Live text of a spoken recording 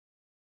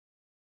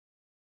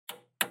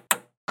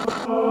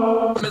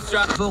With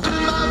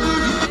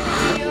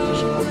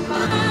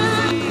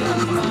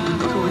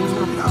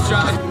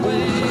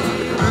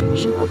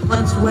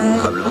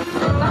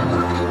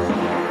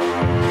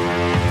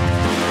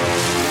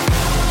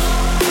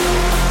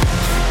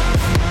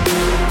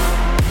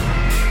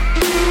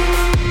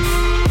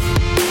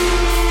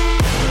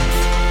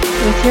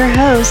your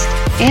host,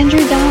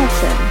 Andrew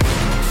Donaldson.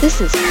 This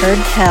is Heard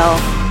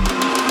Tell.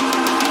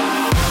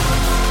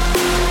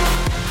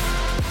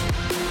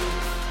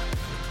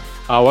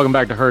 Welcome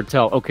back to Heard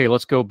Tell. Okay,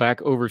 let's go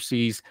back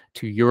overseas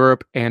to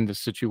Europe and the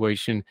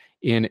situation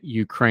in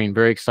Ukraine.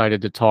 Very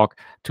excited to talk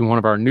to one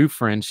of our new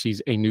friends.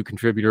 She's a new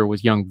contributor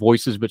with Young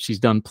Voices, but she's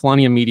done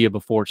plenty of media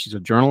before. She's a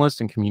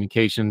journalist and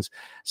communications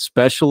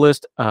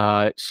specialist.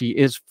 She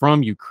is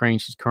from Ukraine.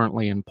 She's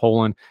currently in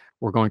Poland.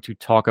 We're going to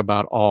talk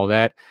about all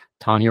that.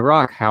 Tanya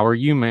Rock, how are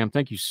you, ma'am?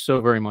 Thank you so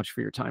very much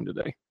for your time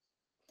today.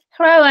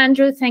 Hello,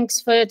 Andrew.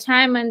 Thanks for your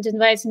time and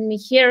inviting me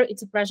here.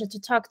 It's a pleasure to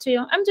talk to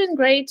you. I'm doing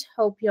great.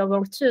 Hope you're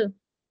well too.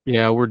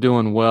 Yeah, we're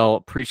doing well.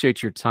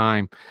 Appreciate your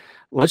time.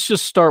 Let's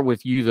just start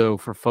with you, though,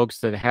 for folks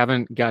that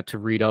haven't got to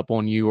read up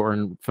on you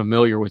or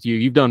familiar with you.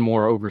 You've done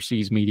more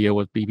overseas media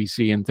with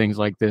BBC and things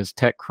like this,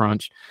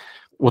 TechCrunch.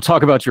 We'll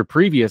talk about your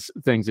previous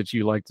things that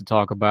you like to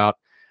talk about.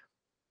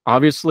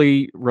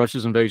 Obviously,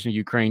 Russia's invasion of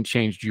Ukraine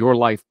changed your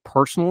life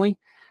personally.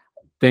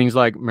 Things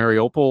like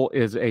Mariupol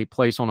is a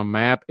place on a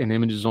map and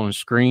images on a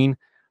screen,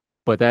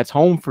 but that's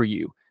home for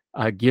you.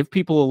 Give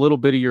people a little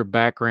bit of your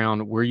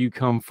background, where you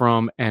come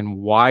from, and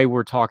why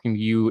we're talking to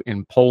you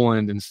in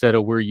Poland instead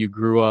of where you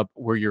grew up,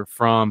 where you're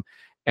from,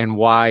 and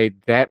why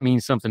that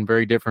means something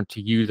very different to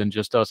you than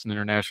just us, an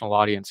international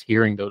audience,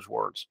 hearing those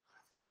words.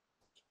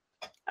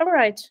 All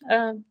right.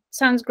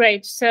 Sounds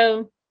great.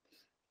 So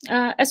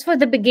as for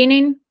the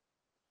beginning,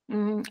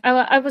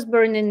 I was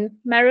born in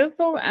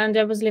Mariupol, and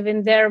I was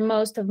living there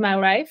most of my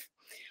life.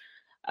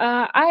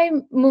 I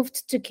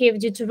moved to Kiev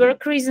due to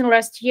work reason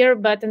last year,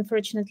 but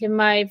unfortunately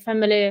my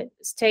family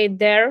stayed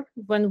there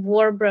when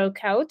war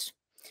broke out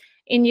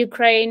in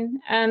Ukraine.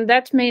 And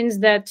that means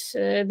that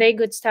they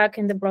got stuck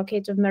in the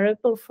blockade of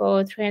Mariupol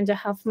for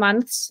 3.5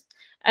 months.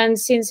 And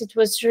since it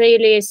was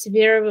really a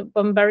severe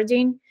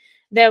bombarding,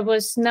 there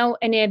was no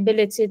any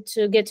ability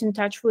to get in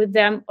touch with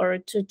them or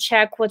to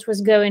check what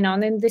was going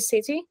on in the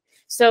city.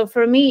 So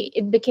for me,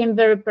 it became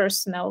very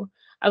personal.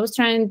 I was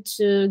trying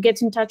to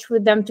get in touch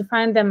with them, to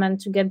find them and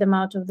to get them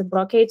out of the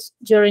blockade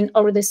during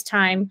all this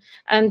time.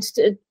 And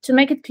to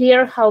make it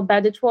clear how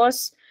bad it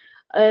was,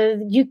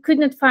 you could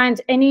not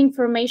find any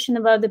information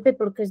about the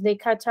people because they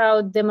cut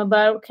out the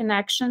mobile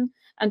connection.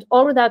 And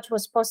all that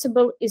was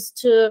possible is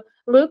to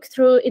look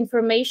through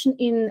information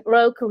in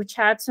local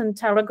chats and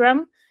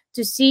Telegram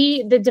to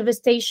see the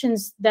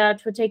devastations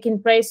that were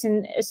taking place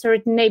in a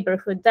certain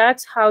neighborhood.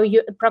 That's how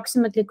you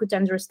approximately could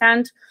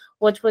understand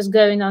what was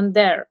going on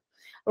there.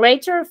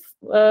 Later,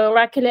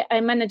 luckily, I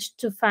managed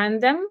to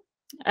find them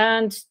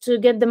and to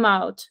get them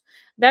out.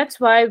 That's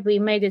why we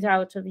made it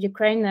out of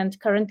Ukraine and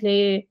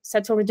currently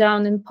settled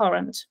down in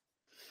Poland.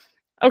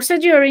 Also,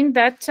 during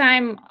that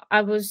time,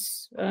 I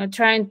was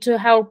trying to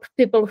help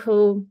people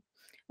who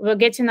were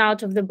getting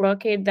out of the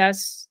blockade.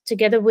 Thus,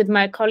 together with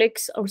my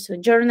colleagues, also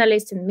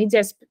journalists and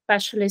media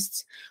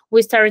specialists,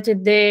 we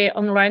started the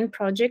online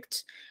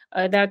project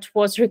that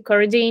was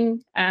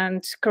recording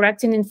and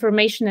collecting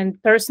information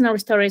and personal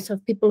stories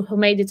of people who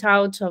made it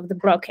out of the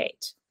blockade.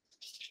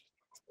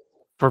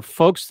 For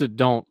folks that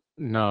don't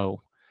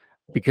know,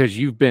 because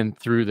you've been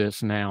through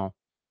this now,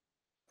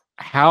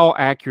 how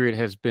accurate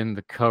has been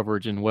the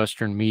coverage in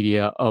Western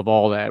media of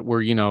all that?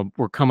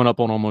 We're coming up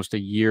on almost a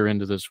year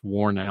into this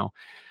war now.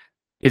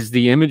 Is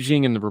the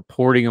imaging and the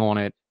reporting on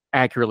it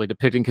accurately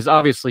depicting? Because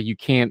obviously you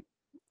can't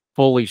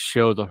fully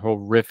show the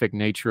horrific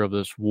nature of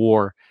this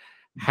war.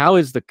 How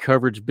has the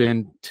coverage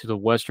been to the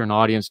Western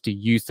audience, do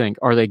you think?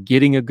 Are they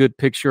getting a good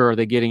picture? Or are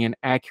they getting an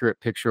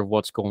accurate picture of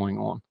what's going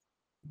on?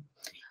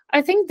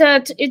 I think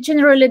that it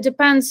generally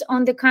depends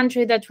on the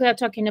country that we are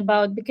talking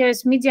about,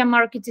 because media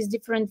market is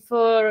different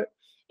for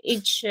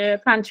each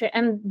country.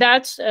 And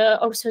that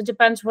also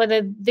depends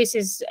whether this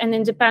is an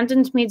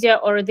independent media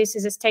or this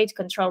is a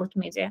state-controlled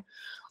media.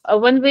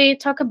 When we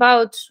talk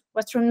about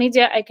Western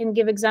media, I can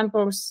give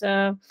examples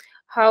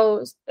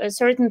how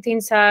certain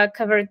things are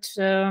covered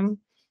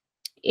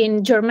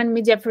in German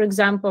media, for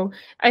example.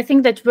 I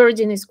think that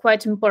wording is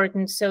quite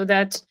important so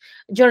that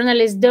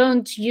journalists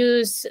don't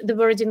use the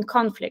word in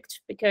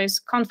conflict, because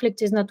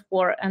conflict is not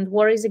war, and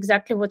war is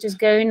exactly what is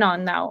going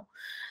on now.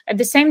 At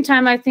the same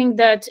time, I think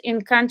that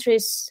in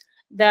countries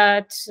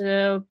that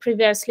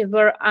previously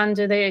were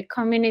under the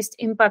communist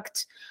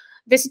impact,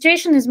 the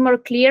situation is more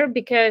clear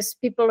because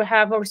people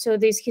have also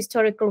this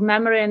historical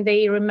memory and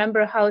they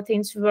remember how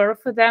things were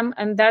for them.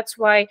 And that's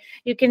why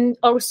you can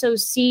also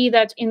see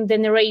that in the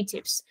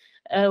narratives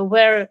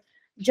where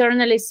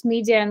journalists,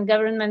 media, and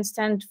government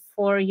stand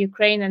for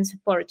Ukraine and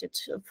support it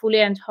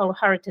fully and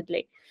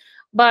wholeheartedly.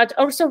 But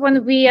also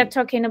when we are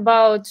talking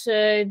about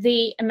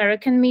the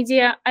American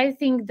media, I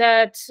think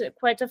that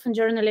quite often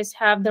journalists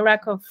have the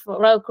lack of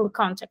local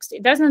context.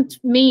 It doesn't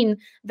mean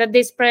that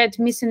they spread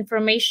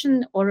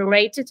misinformation or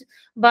related,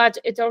 but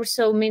it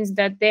also means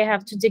that they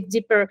have to dig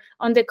deeper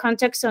on the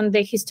context, on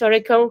the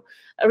historical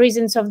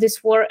reasons of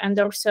this war, and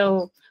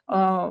also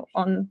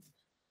on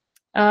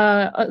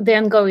the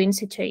ongoing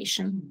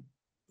situation.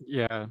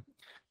 Yeah.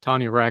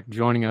 Tanya Rack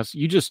joining us.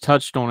 You just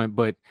touched on it,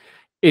 but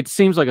it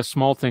seems like a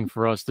small thing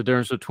for us, the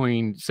difference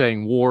between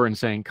saying war and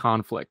saying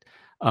conflict.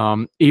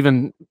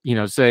 Even,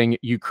 saying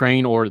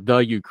Ukraine or the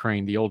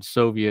Ukraine, the old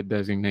Soviet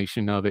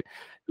designation of it,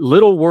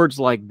 little words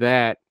like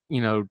that,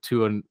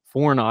 to a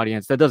foreign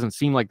audience, that doesn't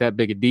seem like that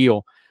big a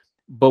deal.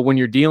 But when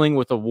you're dealing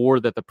with a war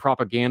that the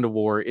propaganda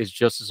war is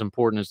just as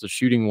important as the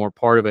shooting war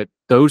part of it,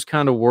 those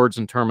kind of words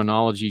and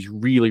terminologies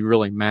really,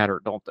 really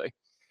matter, don't they?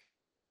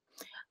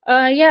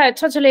 Yeah, I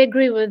totally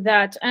agree with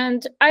that.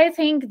 And I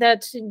think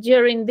that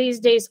during these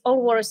days,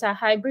 all wars are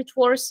hybrid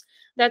wars.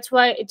 That's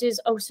why it is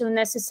also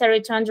necessary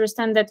to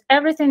understand that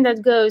everything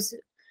that goes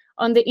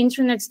on the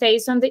internet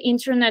stays on the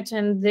internet,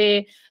 and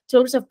the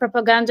tools of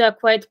propaganda are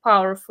quite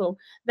powerful.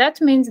 That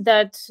means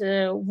that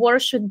war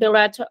should be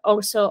led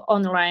also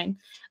online.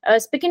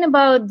 Speaking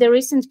about the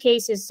recent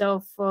cases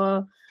of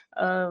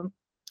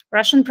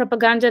Russian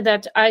propaganda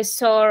that I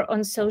saw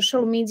on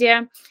social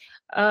media,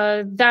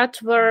 that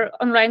were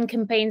online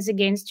campaigns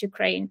against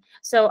Ukraine.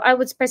 So I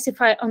would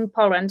specify on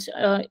Poland.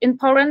 In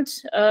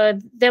Poland,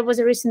 there was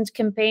a recent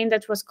campaign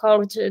that was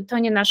called To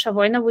nie nasza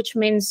wojna, which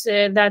means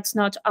that's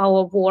not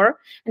our war.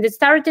 And it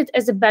started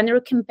as a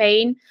banner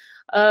campaign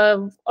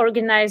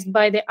organized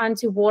by the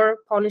anti-war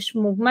Polish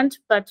movement,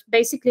 but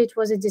basically it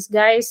was a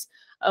disguise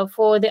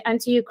for the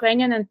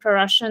anti-Ukrainian and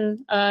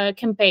pro-Russian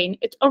campaign.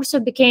 It also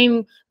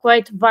became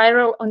quite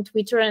viral on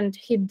Twitter and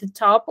hit the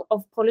top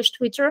of Polish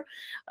Twitter,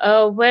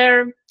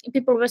 where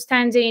people were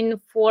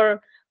standing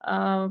for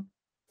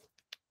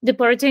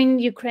deporting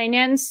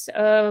Ukrainians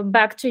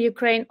back to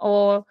Ukraine,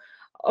 or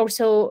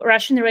also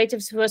Russian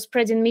narratives were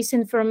spreading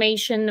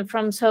misinformation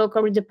from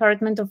so-called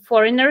Department of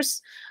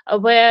Foreigners,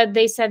 where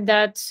they said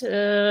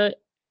that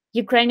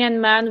Ukrainian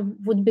man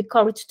would be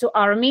called to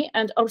army.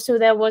 And also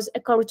there was a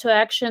call to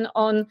action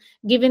on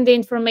giving the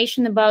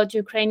information about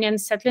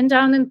Ukrainians settling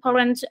down in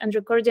Poland and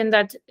recording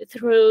that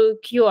through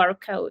QR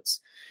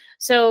codes.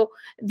 So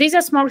these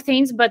are small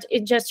things, but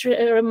it just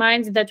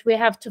reminds that we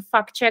have to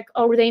fact check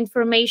all the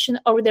information,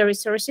 all the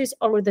resources,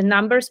 all the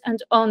numbers,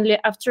 and only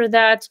after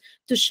that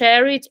to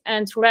share it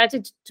and let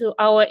it to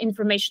our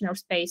informational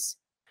space.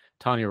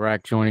 Tanya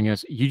Rack joining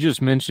us. You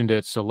just mentioned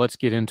it, so let's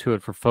get into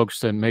it for folks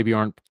that maybe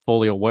aren't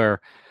fully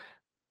aware.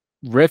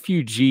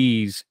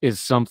 Refugees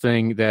is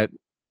something that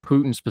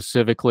Putin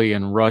specifically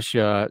and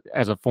Russia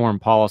as a foreign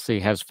policy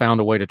has found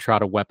a way to try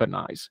to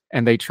weaponize,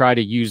 and they try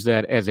to use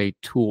that as a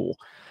tool.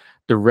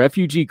 The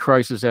refugee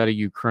crisis out of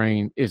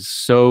Ukraine is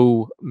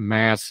so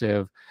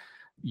massive.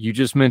 You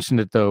just mentioned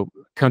it, though.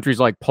 Countries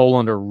like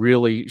Poland are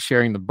really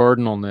sharing the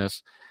burden on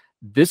this.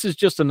 This is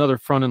just another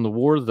front in the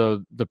war,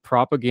 though. The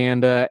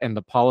propaganda and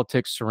the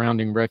politics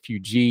surrounding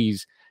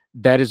refugees,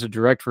 that is a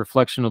direct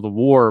reflection of the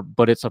war,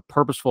 but it's a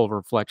purposeful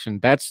reflection.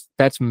 That's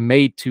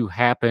made to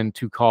happen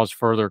to cause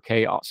further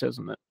chaos,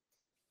 isn't it?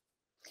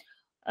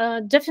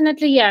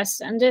 Definitely, yes.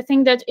 And I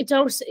think that it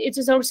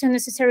is also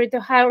necessary to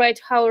highlight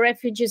how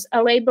refugees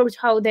are labeled,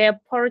 how they are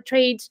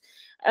portrayed,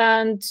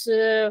 and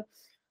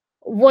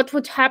what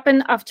would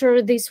happen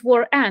after this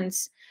war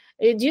ends.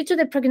 Due to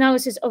the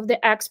prognosis of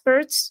the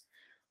experts,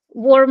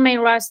 war may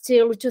last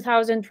till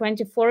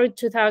 2024,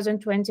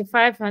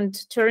 2025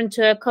 and turn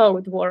to a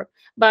Cold War.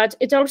 But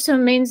it also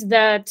means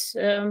that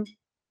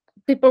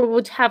people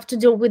would have to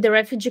deal with the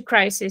refugee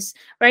crisis.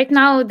 Right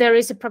now, there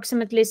is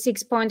approximately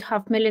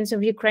 6.5 million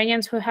of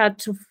Ukrainians who had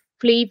to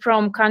flee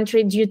from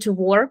country due to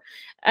war.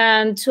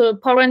 And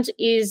Poland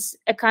is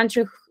a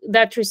country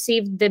that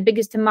received the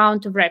biggest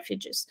amount of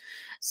refugees.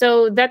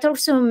 So that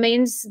also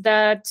means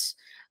that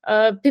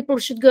people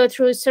should go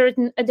through a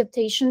certain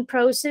adaptation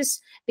process,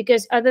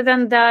 because other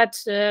than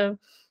that,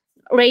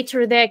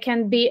 later there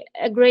can be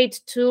a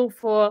great tool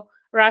for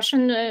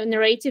Russian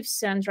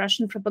narratives and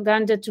Russian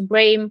propaganda to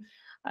blame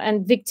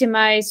and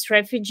victimize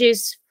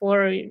refugees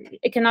for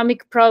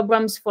economic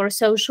problems, for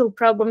social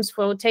problems,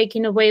 for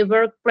taking away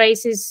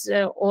workplaces,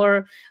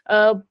 or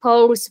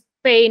Poles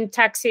paying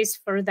taxes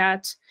for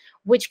that,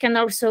 which can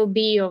also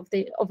be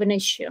of an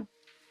issue.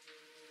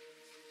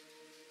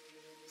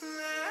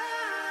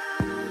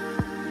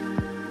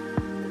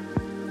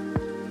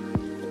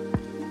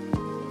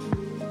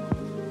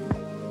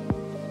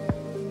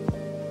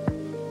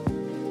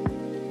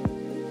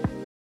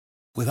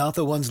 Without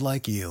the ones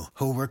like you,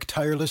 who work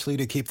tirelessly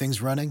to keep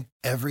things running,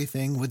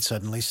 everything would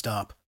suddenly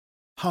stop.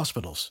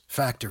 Hospitals,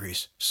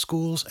 factories,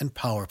 schools, and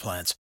power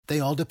plants, they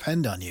all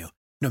depend on you.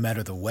 No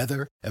matter the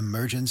weather,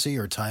 emergency,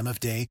 or time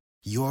of day,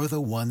 you're the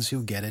ones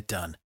who get it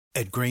done.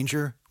 At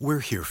Grainger, we're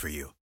here for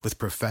you with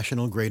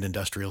professional-grade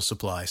industrial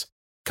supplies.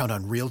 Count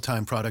on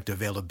real-time product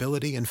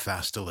availability and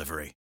fast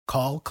delivery.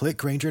 Call, click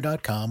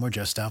Grainger.com, or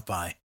just stop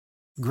by.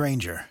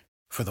 Grainger,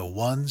 for the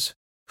ones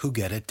who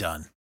get it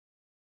done.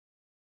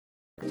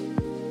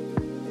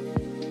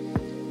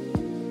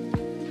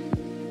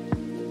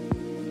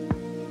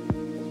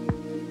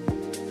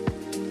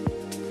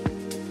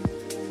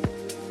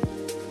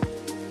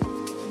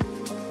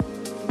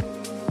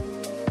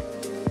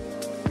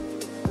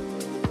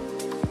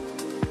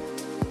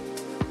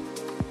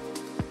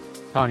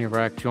 Tanya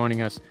Wrack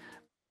joining us.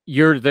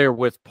 You're there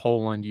with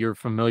Poland. You're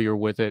familiar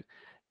with it.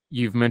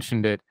 You've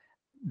mentioned it.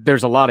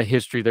 There's a lot of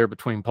history there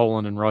between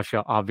Poland and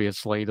Russia,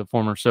 obviously, the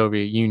former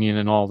Soviet Union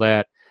and all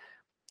that.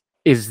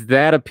 Is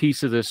that a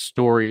piece of this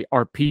story?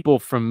 Are people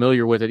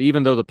familiar with it,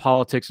 even though the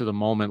politics of the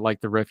moment,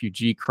 like the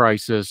refugee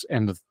crisis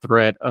and the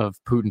threat of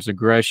Putin's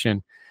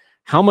aggression?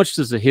 How much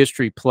does the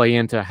history play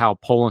into how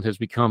Poland has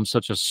become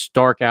such a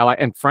stark ally?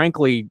 And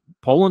frankly,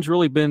 Poland's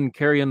really been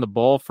carrying the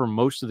ball for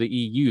most of the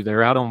EU.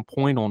 They're out on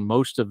point on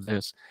most of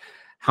this.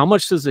 How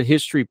much does the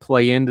history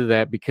play into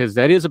that? Because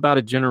that is about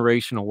a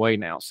generation away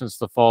now since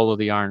the fall of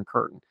the Iron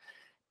Curtain.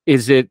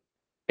 Is it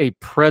a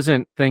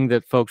present thing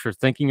that folks are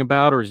thinking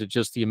about, or is it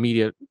just the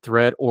immediate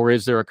threat, or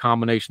is there a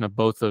combination of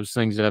both those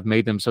things that have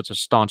made them such a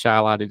staunch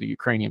ally to the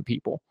Ukrainian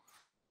people?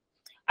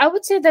 I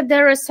would say that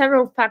there are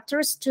several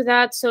factors to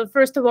that. So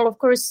first of all, of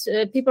course,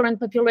 people and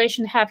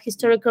population have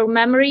historical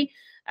memory.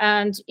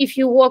 And if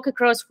you walk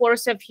across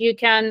Warsaw, you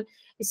can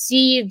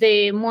see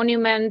the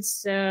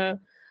monuments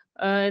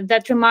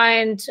that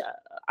remind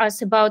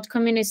us about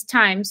communist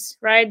times,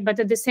 right? But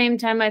at the same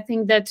time, I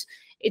think that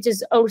it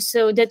is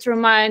also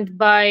determined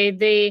by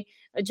the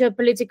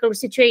geopolitical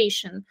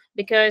situation,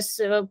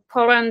 because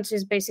Poland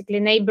is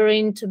basically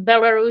neighboring to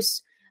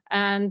Belarus.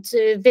 And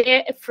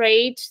they're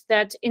afraid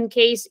that in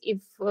case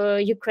if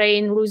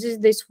Ukraine loses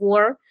this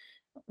war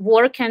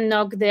can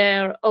knock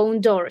their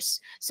own doors.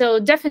 So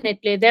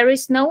definitely there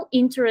is no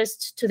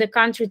interest to the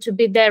country to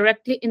be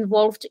directly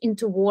involved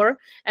into war.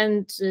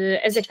 And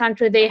as a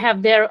country, they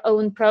have their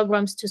own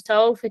programs to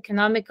solve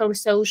economical,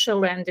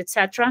 social, and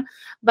etc.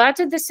 But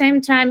at the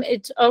same time,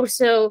 it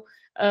also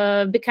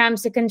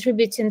becomes a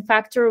contributing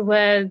factor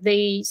where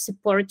they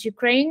support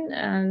Ukraine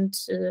and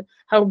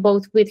help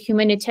both with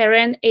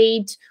humanitarian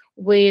aid,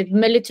 with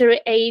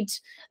military aid,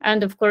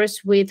 and of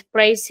course with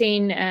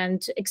placing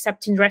and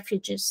accepting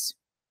refugees.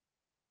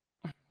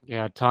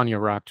 Yeah, Tanya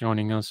Wrack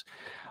joining us.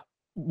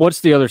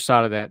 What's the other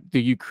side of that?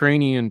 The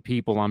Ukrainian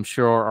people, I'm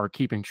sure, are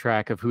keeping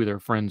track of who their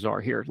friends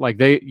are here. Like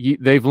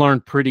they've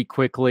learned pretty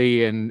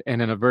quickly and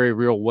in a very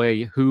real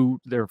way who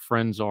their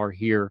friends are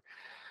here.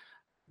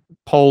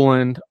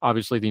 Poland,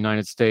 obviously the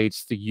United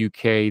States, the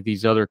UK,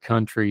 these other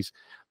countries.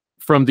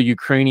 From the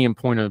Ukrainian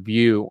point of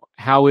view,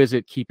 how is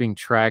it keeping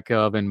track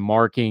of and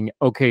marking,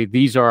 okay,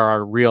 these are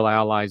our real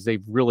allies.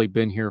 They've really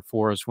been here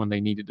for us when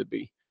they needed to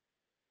be?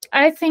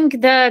 I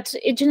think that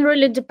it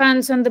generally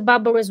depends on the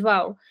bubble as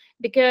well,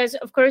 because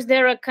of course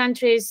there are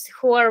countries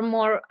who are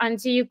more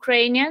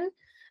anti-Ukrainian,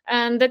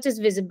 and that is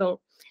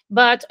visible.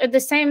 But at the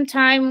same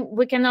time,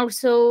 we can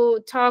also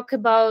talk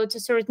about a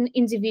certain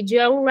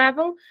individual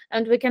level,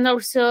 and we can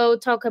also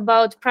talk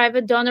about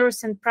private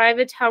donors and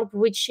private help,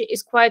 which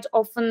is quite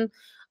often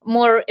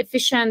more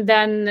efficient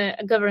than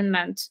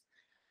government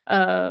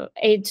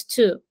aid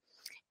too.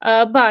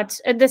 But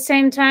at the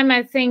same time,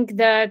 I think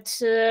that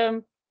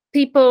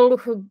people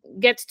who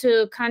get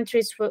to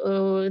countries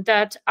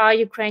that are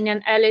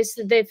Ukrainian allies,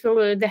 they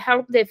feel the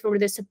help, they feel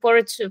the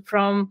support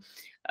from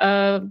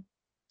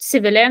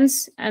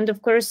civilians, and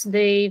of course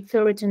they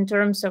feel it in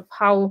terms of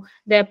how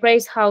they're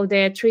praised, how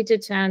they're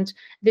treated, and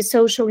the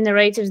social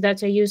narratives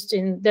that are used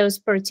in those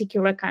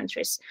particular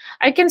countries.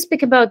 I can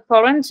speak about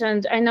Poland,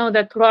 and I know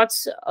that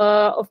lots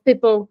of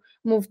people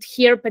moved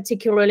here,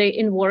 particularly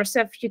in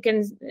Warsaw. You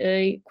can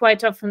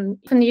quite often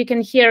you can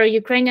hear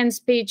Ukrainian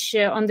speech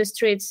on the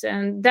streets,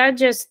 and that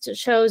just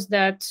shows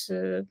that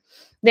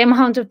the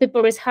amount of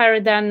people is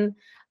higher than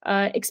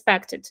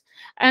expected.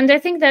 And I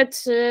think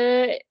that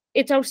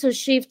it also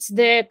shifts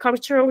the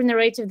cultural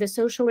narrative, the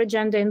social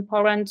agenda in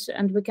Poland,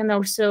 and we can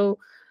also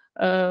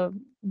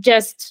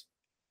just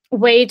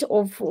wait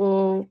of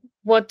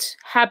what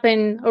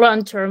happened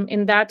long term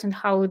in that and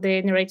how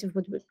the narrative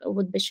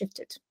would be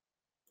shifted.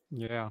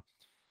 Yeah.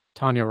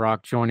 Tanya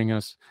Wrack joining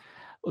us.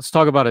 Let's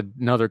talk about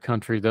another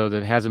country, though,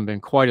 that hasn't been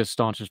quite as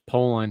staunch as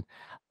Poland.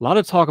 A lot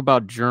of talk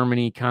about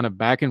Germany, kind of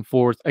back and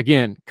forth.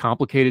 Again,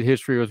 complicated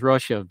history with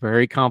Russia,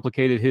 very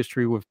complicated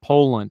history with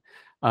Poland.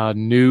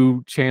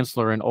 New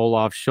chancellor in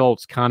Olaf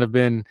Scholz, kind of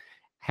been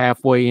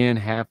halfway in,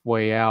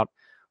 halfway out.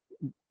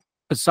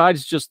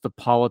 Besides just the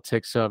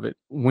politics of it,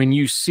 when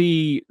you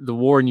see the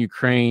war in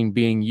Ukraine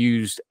being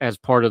used as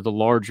part of the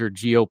larger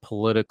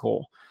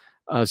geopolitical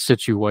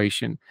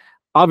situation,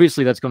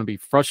 obviously that's going to be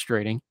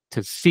frustrating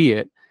to see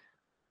it.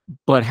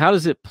 But how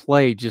does it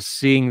play just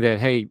seeing that,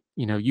 hey,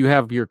 you know, you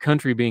have your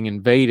country being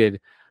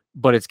invaded,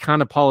 but it's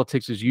kind of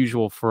politics as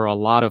usual for a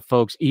lot of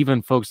folks,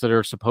 even folks that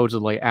are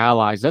supposedly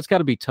allies. That's got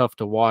to be tough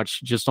to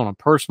watch just on a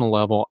personal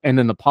level. And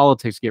then the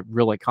politics get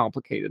really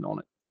complicated on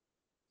it.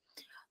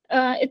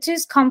 It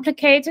is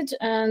complicated.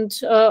 And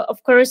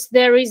of course,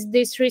 there is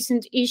this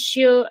recent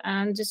issue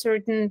and a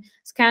certain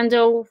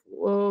scandal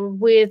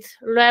with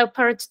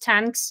Leopard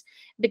tanks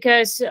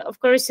because, of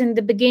course, in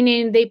the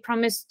beginning, they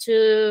promised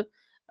to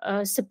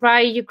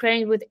supply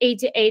Ukraine with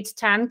 88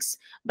 tanks.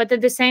 But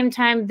at the same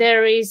time,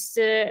 there is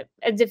a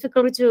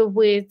difficulty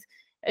with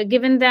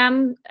giving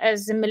them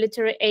as a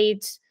military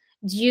aid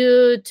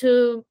due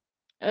to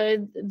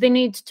the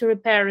need to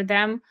repair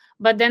them.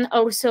 But then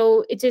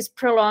also it is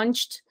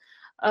prolonged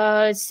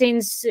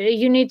since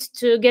you need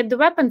to get the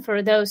weapon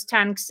for those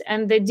tanks,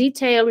 and the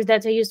details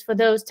that are used for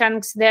those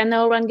tanks, they are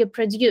no longer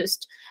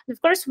produced. Of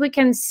course, we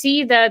can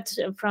see that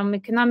from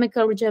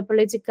economical,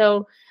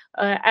 geopolitical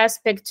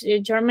aspect,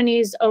 Germany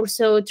is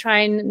also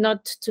trying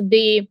not to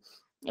be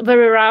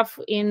very rough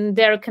in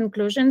their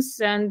conclusions.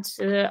 And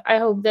I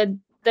hope that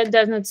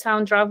does not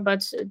sound rough,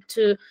 but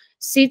to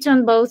sit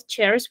on both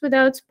chairs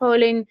without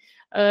spoiling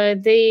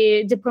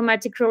the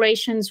diplomatic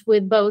relations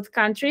with both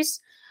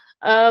countries.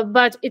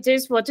 But it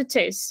is what it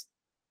is.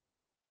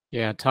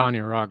 Yeah,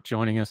 Tanya Rock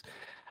joining us.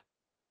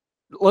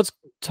 Let's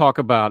talk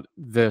about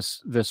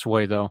this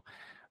way, though.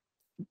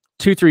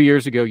 2-3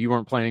 years ago, you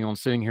weren't planning on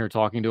sitting here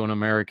talking to an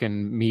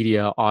American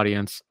media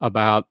audience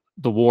about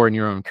the war in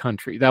your own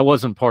country. That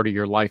wasn't part of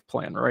your life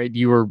plan, right?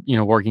 You were,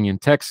 working in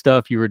tech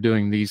stuff. You were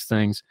doing these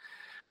things.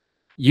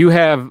 You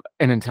have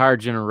an entire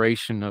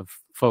generation of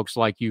folks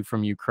like you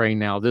from Ukraine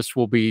now. This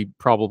will be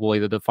probably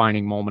the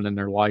defining moment in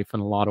their life in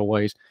a lot of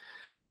ways.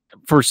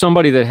 For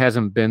somebody that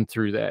hasn't been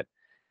through that,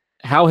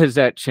 how has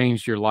that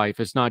changed your life?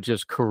 It's not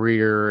just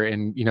career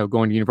and,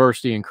 going to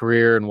university and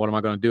career and what am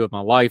I going to do with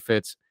my life?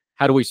 It's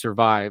how do we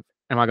survive?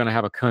 Am I going to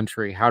have a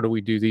country? How do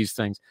we do these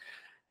things?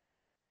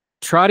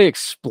 Try to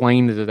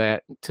explain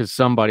that to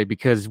somebody,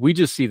 because we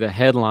just see the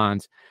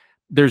headlines.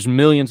 There's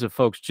millions of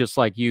folks just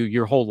like you.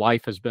 Your whole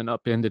life has been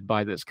upended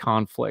by this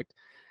conflict.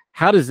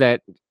 How does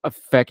that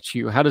affect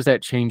you? How does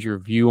that change your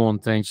view on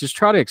things? Just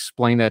try to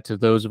explain that to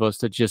those of us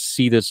that just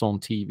see this on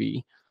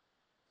TV.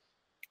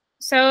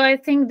 So I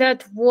think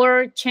that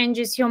war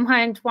changes your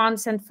mind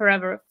once and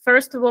forever.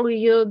 First of all,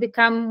 you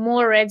become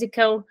more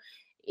radical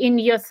in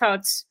your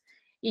thoughts.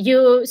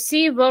 You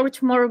see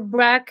world more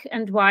black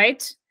and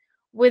white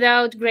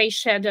without gray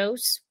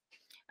shadows.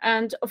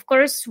 And of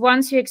course,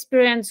 once you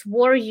experience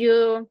war,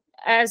 you,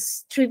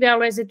 as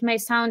trivial as it may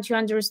sound, you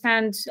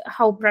understand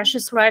how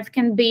precious life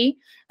can be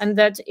and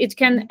that it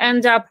can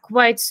end up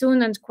quite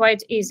soon and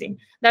quite easy.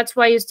 That's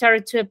why you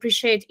start to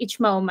appreciate each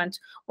moment.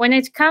 When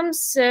it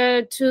comes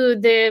to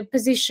the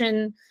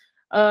position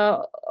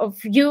of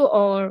you,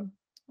 or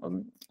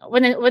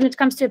when it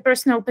comes to a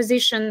personal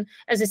position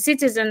as a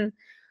citizen,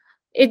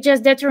 it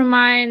just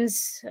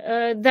determines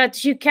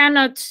that you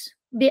cannot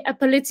be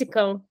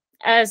apolitical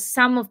as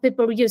some of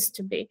people used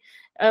to be.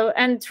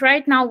 And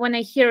right now, when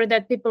I hear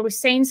that people are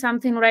saying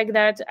something like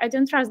that, I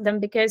don't trust them,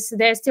 because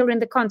they're still in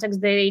the context.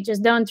 They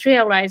just don't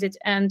realize it.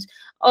 And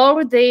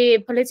all the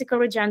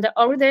political agenda,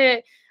 all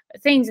the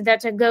things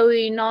that are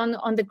going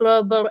on the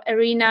global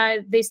arena,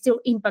 they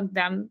still impact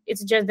them.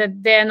 It's just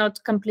that they're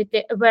not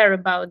completely aware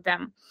about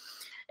them.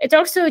 It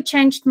also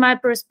changed my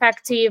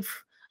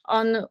perspective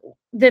on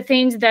the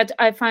things that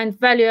I find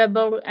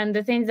valuable and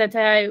the things that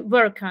I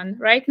work on.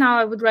 Right now,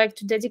 I would like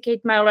to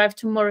dedicate my life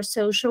to more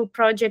social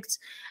projects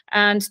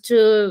and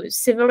to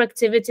civil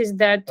activities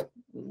that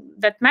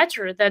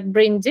matter, that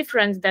bring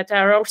difference, that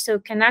are also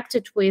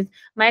connected with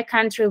my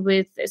country,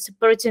 with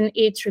supporting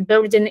it,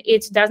 rebuilding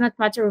it. Does not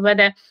matter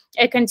whether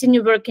I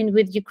continue working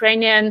with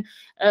Ukrainian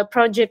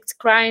projects,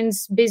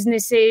 clients,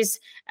 businesses,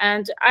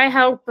 and I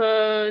help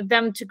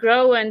them to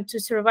grow and to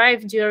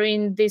survive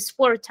during these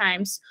war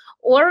times.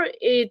 Or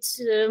it's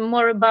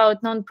more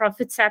about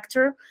nonprofit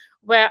sector,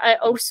 where I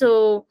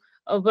also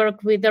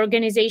work with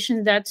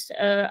organizations that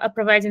are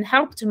providing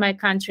help to my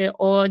country,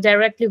 or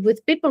directly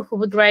with people who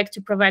would like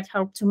to provide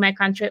help to my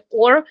country,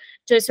 or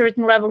to a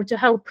certain level to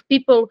help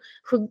people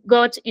who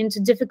got into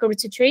difficult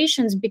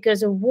situations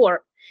because of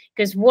war.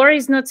 Because war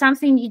is not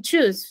something you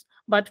choose,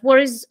 but war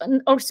is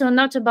also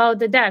not about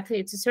the death.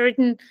 It's a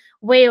certain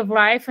way of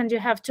life, and you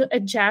have to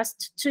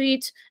adjust to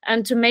it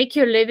and to make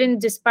your living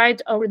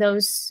despite all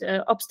those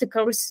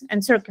obstacles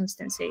and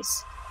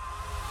circumstances.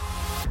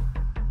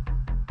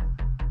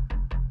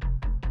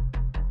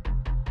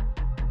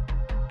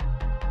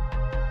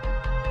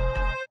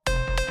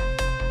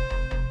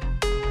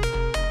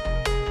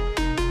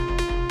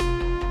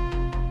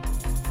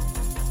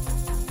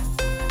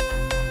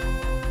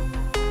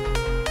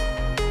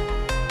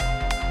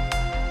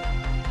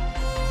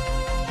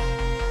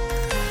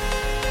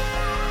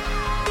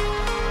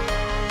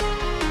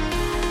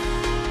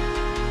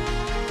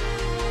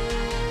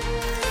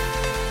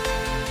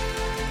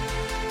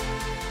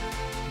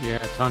 Yeah,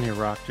 Tanya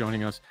Rock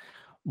joining us.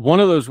 One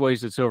of those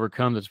ways that's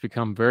overcome that's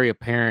become very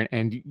apparent,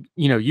 and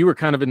you were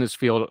kind of in this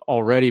field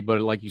already,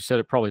 but like you said,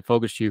 it probably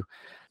focused you.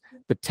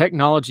 The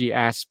technology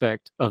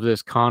aspect of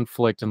this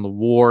conflict and the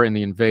war and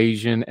the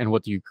invasion and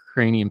what the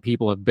Ukrainian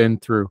people have been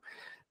through.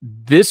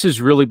 This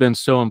has really been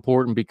so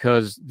important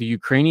because the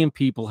Ukrainian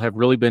people have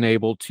really been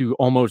able to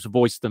almost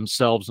voice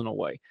themselves in a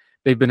way.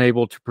 They've been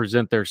able to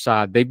present their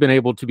side. They've been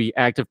able to be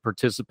active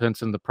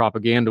participants in the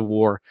propaganda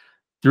war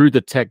through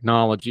the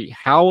technology.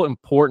 How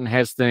important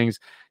has things,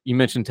 you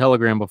mentioned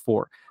Telegram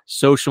before,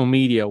 social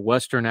media,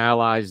 Western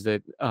allies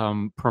that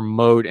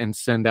promote and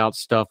send out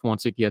stuff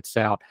once it gets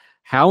out.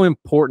 How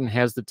important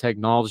has the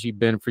technology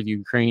been for the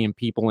Ukrainian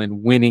people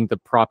in winning the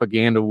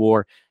propaganda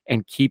war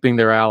and keeping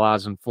their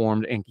allies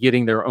informed and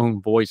getting their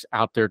own voice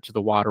out there to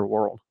the wider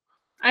world?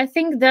 I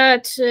think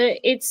that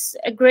it's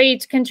a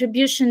great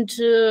contribution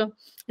to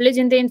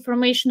leading the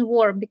information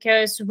war,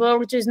 because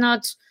world is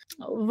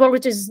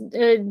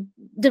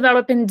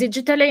developing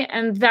digitally,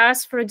 and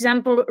thus, for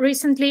example,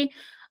 recently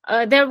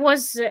there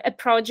was a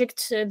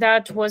project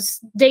that was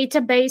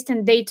data-based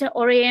and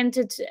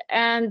data-oriented,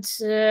 and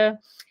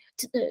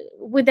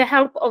with the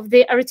help of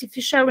the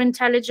artificial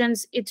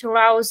intelligence, it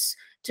allows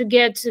to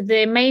get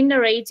the main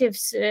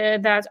narratives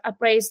that are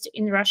praised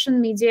in Russian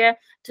media,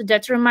 to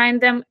determine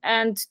them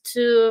and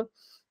to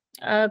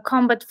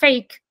combat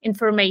fake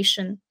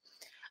information.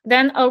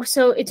 Then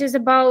also it is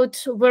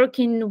about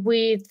working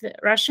with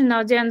Russian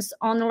audience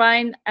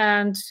online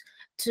and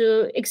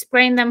to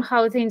explain them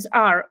how things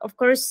are. Of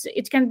course,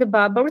 it can be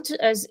bubbled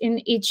as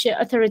in each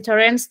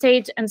authoritarian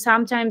state, and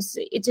sometimes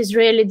it is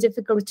really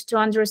difficult to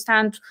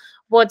understand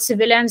what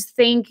civilians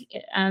think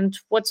and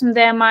what's in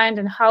their mind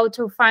and how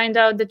to find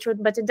out the truth.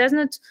 But it does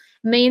not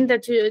mean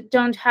that you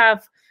don't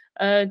have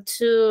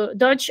to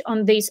dodge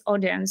on this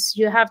audience.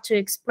 You have to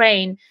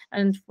explain,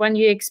 and when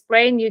you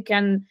explain, you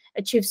can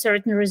achieve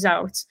certain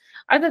results.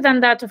 Other than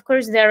that, of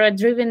course, there are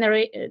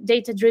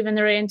data-driven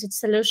oriented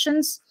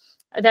solutions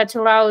that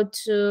allow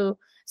to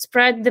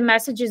spread the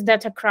messages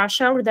that are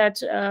crucial,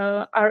 that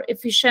are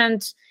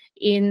efficient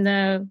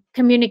in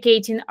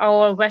communicating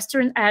our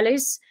Western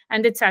allies,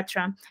 and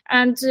etc.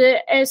 And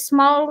a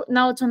small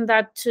note on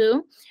that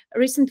too.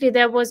 Recently,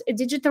 there was a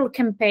digital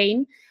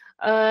campaign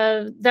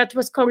that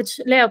was called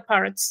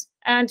Leopards,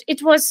 and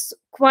it was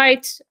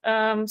quite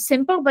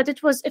simple, but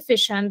it was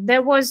efficient.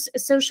 There was a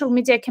social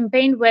media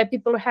campaign where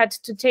people had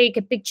to take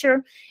a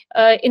picture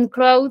in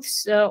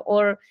clothes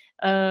or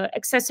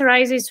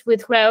accessories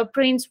with leopard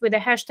prints with the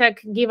hashtag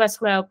 "Give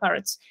Us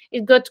Leopards."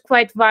 It got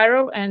quite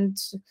viral, and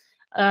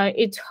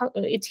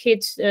it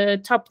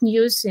hit top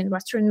news in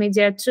Western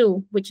media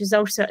too, which is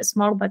also a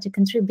small but a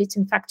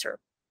contributing factor.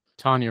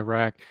 Tanya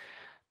Rack,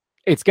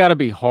 it's got to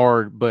be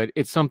hard, but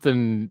it's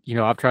something,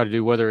 I've tried to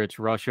do, whether it's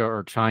Russia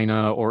or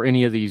China or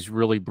any of these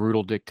really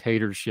brutal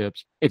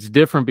dictatorships. It's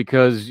different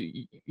because,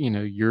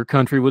 your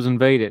country was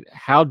invaded.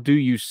 How do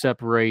you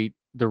separate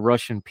the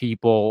Russian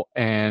people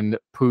and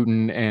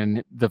Putin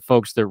and the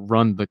folks that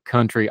run the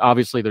country?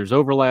 Obviously, there's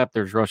overlap.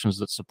 There's Russians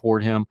that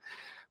support him,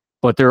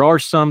 but there are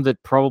some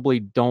that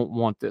probably don't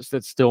want this,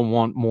 that still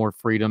want more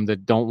freedom,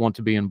 that don't want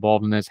to be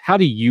involved in this. How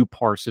do you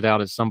parse it out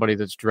as somebody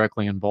that's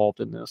directly involved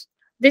in this?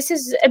 This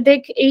is a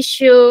big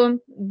issue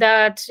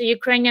that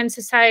Ukrainian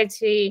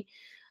society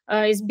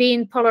is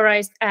being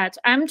polarized at.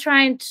 I'm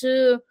trying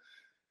to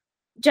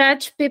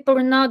judge people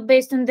not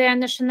based on their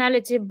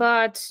nationality,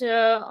 but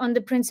on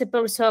the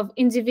principles of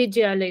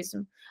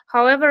individualism.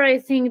 However, I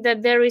think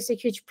that there is a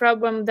huge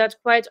problem that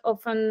quite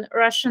often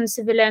Russian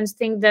civilians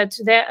think that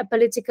they're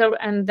apolitical,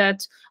 and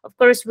that, of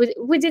course,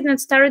 we did not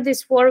start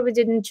this war, we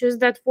didn't choose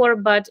that war,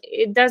 but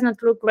it does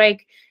not look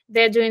like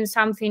they're doing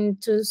something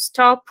to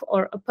stop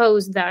or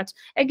oppose that.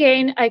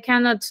 Again, I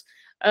cannot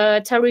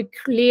tell you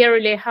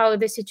clearly how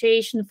the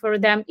situation for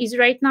them is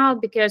right now,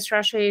 because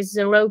Russia is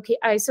low-key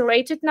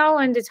isolated now,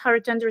 and it's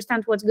hard to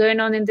understand what's going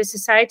on in the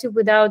society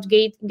without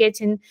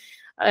getting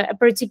a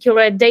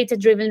particular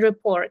data-driven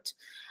report.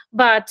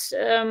 But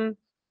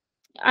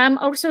I'm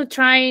also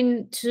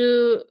trying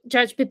to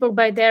judge people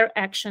by their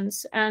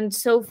actions. And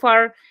so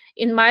far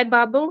in my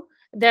bubble,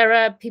 there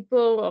are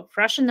people of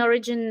Russian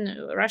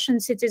origin,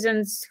 Russian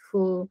citizens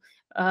who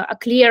are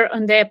clear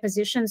on their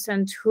positions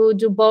and who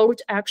do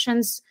bold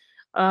actions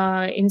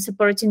in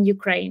supporting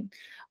Ukraine.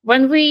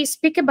 When we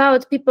speak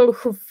about people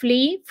who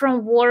flee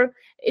from war,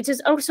 it is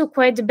also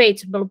quite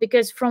debatable,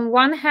 because from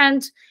one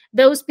hand,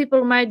 those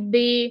people might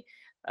be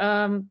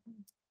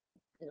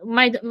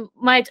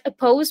might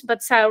oppose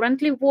but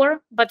silently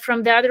war, but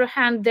from the other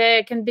hand,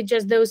 there can be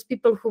just those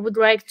people who would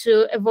like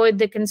to avoid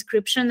the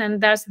conscription, and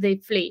thus they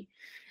flee.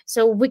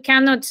 So we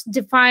cannot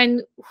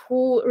define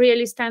who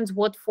really stands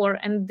what for,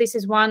 and this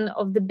is one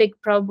of the big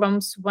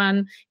problems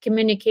when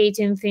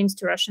communicating things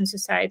to Russian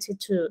society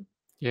too.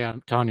 Yeah,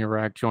 Tanya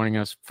Rack joining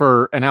us.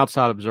 For an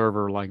outside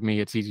observer like me,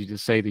 it's easy to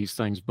say these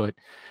things, but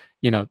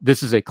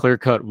this is a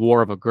clear-cut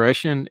war of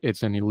aggression.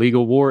 It's an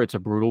illegal war. It's a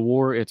brutal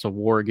war. It's a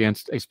war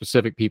against a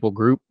specific people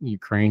group,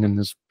 Ukraine in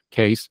this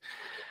case.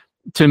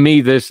 To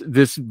me, this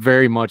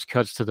very much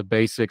cuts to the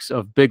basics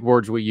of big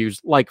words we use,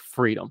 like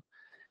freedom.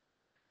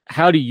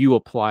 How do you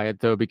apply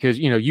it, though? Because,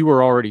 you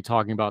were already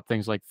talking about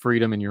things like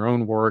freedom in your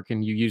own work,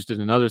 and you used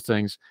it in other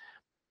things.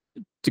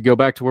 To go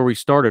back to where we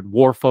started,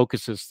 war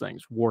focuses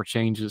things. War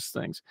changes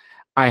things.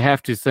 I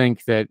have to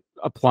think that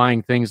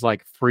applying things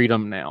like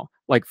freedom now,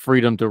 like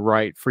freedom to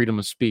write, freedom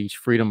of speech,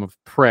 freedom of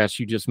press,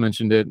 you just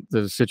mentioned it,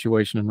 the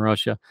situation in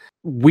Russia.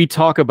 We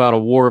talk about a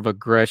war of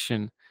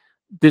aggression.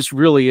 This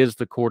really is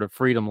the core to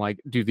freedom. Like,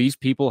 do these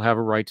people have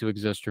a right to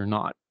exist or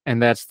not?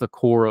 And that's the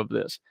core of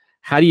this.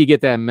 How do you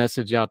get that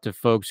message out to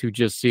folks who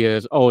just see it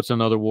as, oh, it's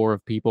another war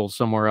of people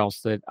somewhere else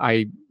that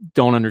I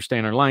don't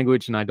understand our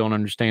language and I don't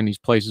understand these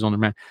places on the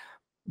map?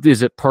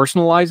 Is it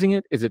personalizing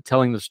it? Is it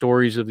telling the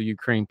stories of the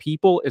Ukraine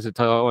people? Is it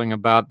telling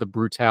about the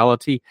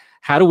brutality?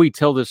 How do we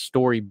tell this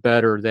story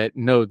better that,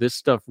 no, this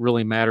stuff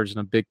really matters in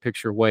a big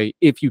picture way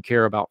if you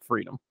care about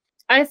freedom?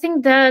 I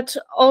think that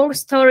all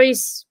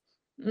stories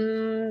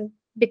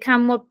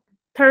become more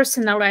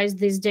personalized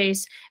these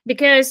days,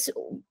 because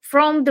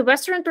from the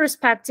Western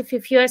perspective,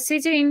 if you are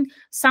sitting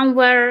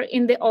somewhere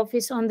in the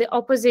office on the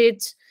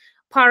opposite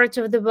part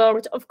of the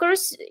world, of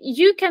course,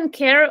 you can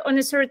care on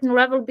a certain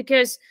level,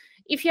 because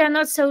if you are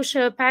not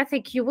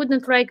sociopathic, you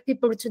wouldn't like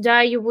people to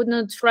die, you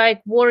wouldn't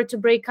like war to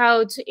break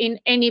out in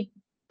any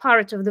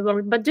part of the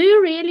world. But do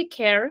you really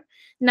care?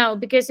 No,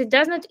 because it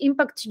does not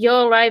impact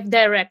your life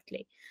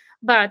directly.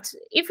 But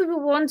if we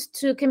want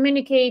to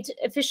communicate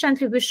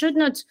efficiently, we should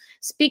not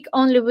speak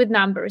only with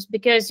numbers,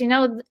 because, you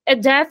know, a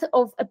death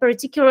of a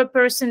particular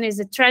person is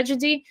a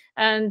tragedy,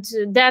 and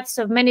deaths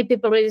of many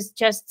people is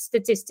just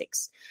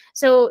statistics.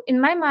 So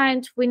in my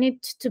mind, we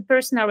need to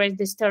personalize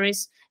these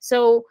stories.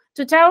 So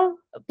to tell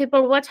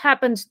people what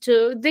happened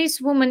to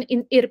this woman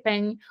in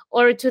Irpin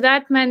or to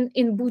that man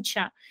in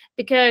Bucha,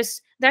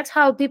 because that's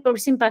how people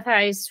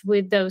sympathize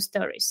with those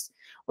stories.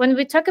 When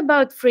we talk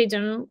about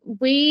freedom,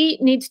 we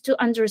need to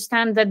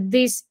understand that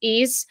this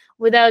is,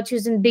 without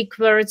using big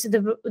words,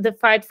 the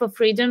fight for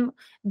freedom,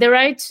 the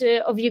right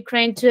of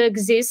Ukraine to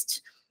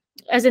exist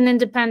as an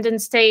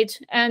independent state,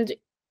 and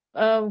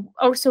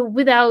also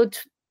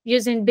without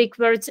using big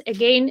words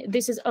again,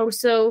 this is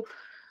also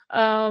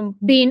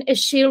being a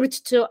shield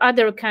to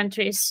other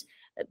countries,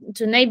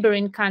 to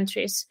neighboring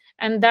countries.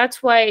 And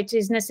that's why it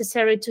is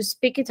necessary to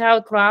speak it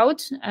out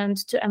loud and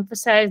to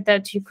emphasize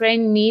that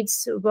Ukraine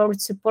needs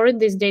world support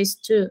these days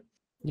too.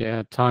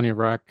 Yeah, Tanya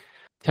Rack,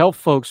 tell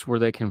folks where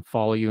they can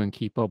follow you and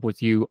keep up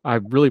with you. I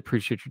really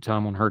appreciate your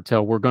time on Heard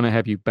Tell. We're going to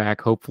have you back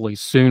hopefully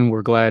soon.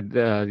 We're glad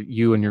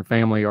you and your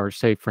family are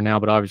safe for now,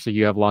 but obviously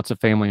you have lots of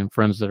family and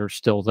friends that are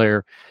still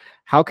there.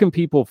 How can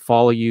people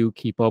follow you,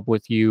 keep up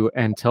with you,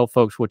 and tell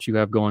folks what you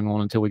have going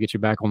on until we get you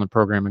back on the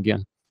program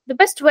again? The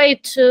best way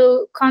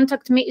to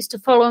contact me is to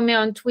follow me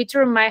on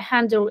Twitter. My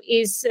handle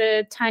is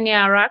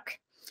Tanya Rack,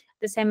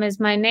 the same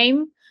as my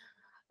name.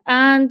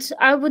 And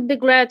I would be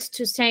glad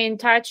to stay in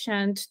touch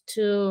and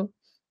to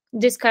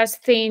discuss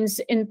things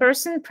in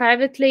person,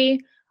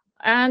 privately,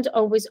 and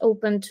always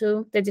open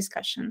to the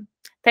discussion.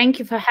 Thank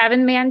you for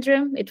having me,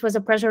 Andrew. It was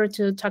a pleasure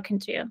to talking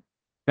to you.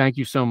 Thank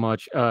you so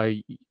much.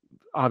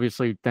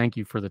 Obviously, thank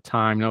you for the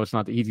time. No, it's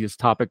not the easiest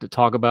topic to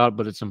talk about,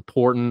 but it's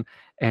important,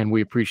 and we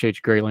appreciate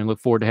you greatly and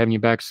look forward to having you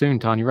back soon,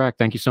 Tanya Rack.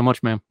 Thank you so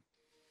much, ma'am.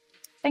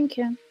 Thank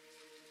you.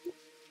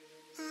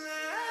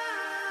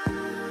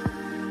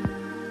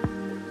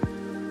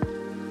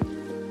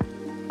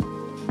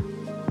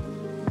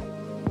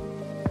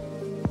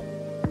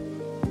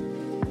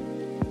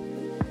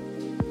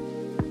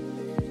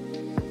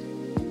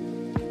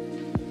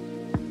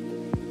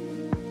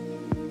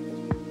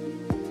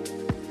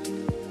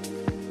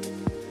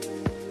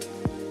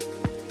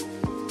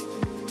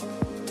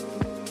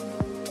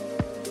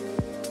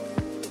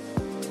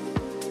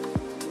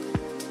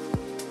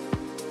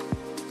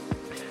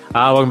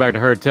 Welcome back to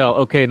Heard Tell.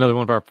 Okay, another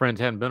one of our friends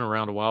hadn't been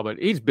around a while, but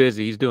he's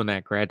busy. He's doing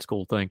that grad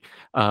school thing.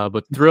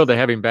 But thrilled to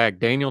have him back.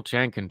 Daniel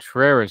Chan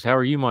Contreras, how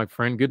are you, my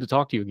friend? Good to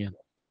talk to you again.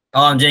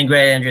 Oh, I'm doing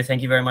great, Andrew.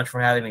 Thank you very much for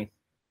having me.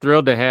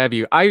 Thrilled to have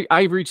you.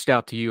 I reached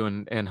out to you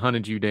and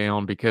hunted you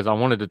down because I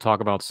wanted to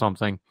talk about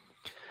something.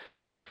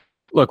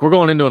 Look, we're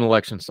going into an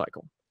election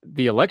cycle.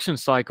 The election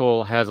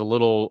cycle has a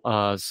little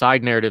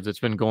side narrative that's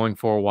been going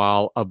for a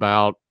while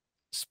about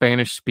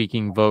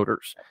Spanish-speaking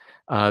voters.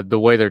 The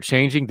way they're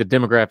changing, the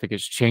demographic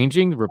is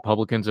changing. The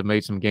Republicans have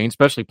made some gains,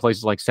 especially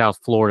places like South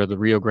Florida, the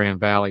Rio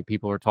Grande Valley.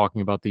 People are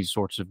talking about these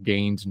sorts of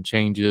gains and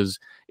changes.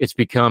 It's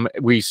become,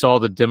 we saw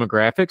the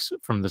demographics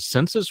from the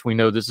census. We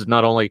know this is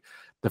not only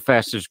the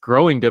fastest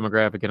growing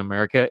demographic in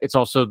America, it's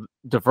also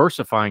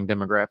diversifying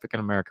demographic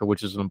in America,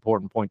 which is an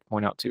important point to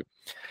point out too.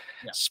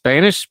 Yeah.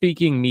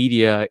 Spanish-speaking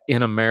media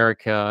in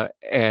America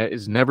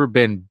has never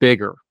been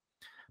bigger.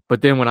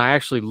 But then when I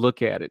actually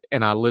look at it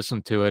and I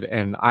listen to it,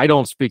 and I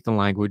don't speak the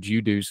language,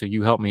 you do, so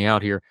you help me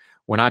out here.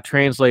 When I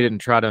translate it and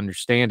try to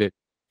understand it,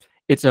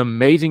 it's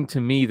amazing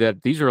to me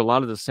that these are a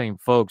lot of the same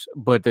folks,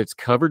 but it's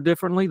covered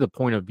differently, the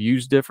point of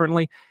views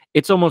differently.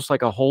 It's almost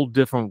like a whole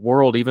different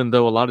world, even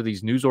though a lot of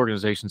these news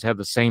organizations have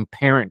the same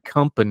parent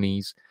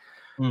companies.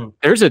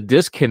 There's a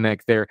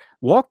disconnect there.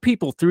 Walk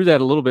people through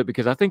that a little bit,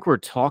 because I think we're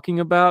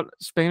talking about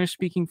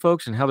Spanish-speaking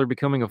folks and how they're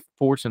becoming a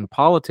force in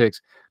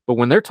politics. But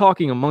when they're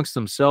talking amongst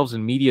themselves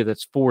in media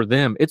that's for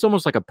them, it's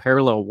almost like a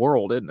parallel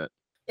world, isn't it?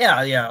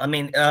 Yeah. I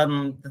mean,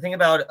 the thing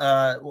about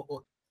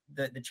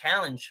the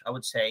challenge, I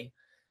would say,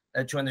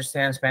 to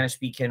understand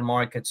Spanish-speaking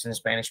markets and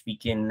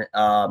Spanish-speaking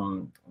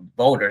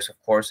voters,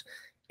 of course,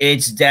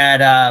 it's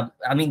that,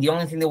 I mean, the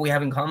only thing that we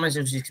have in common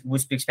is we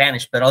speak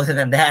Spanish. But other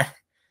than that,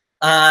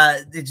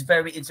 it's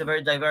a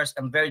very diverse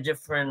and very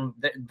different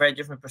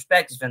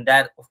perspectives, and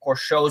that of course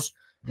shows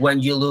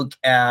when you look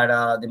at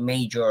the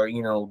major,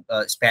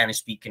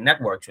 Spanish-speaking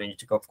networks, when you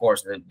take, of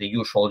course, the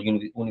usual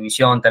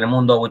Univision,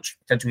 Telemundo, which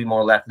tend to be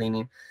more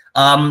left-leaning,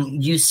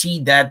 you see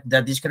that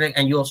disconnect,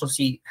 and you also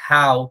see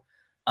how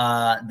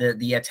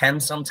the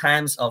attempt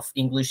sometimes of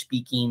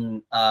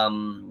English-speaking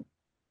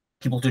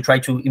people to try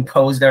to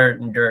impose their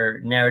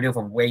narrative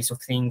or ways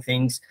of seeing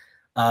things.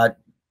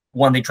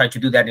 When they try to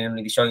do that in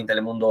Univision, in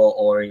Telemundo,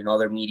 or in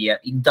other media,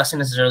 it doesn't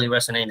necessarily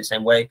resonate in the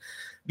same way.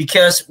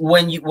 Because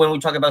when we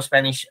talk about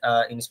Spanish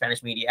in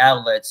Spanish media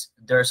outlets,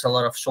 there's a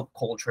lot of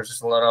subcultures,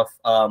 there's a lot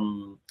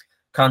of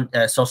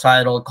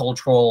societal,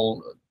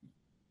 cultural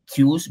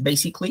cues,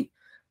 basically,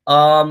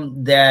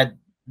 that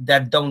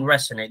don't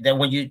resonate. That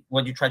when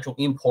you try to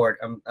import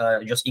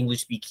just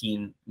English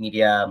speaking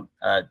media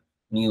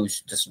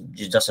news, just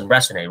doesn't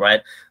resonate,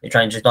 right? You're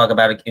trying to talk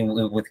about it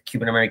with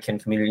Cuban American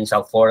community in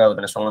South Florida, the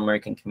Venezuelan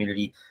American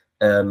community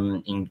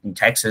in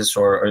Texas,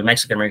 or the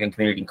Mexican American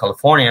community in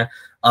California.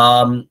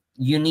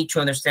 You need to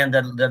understand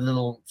that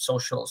little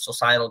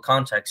societal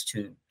context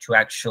to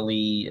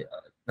actually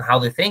how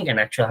they think and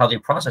actually how they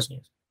process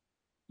news.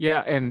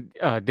 Yeah, and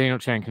Daniel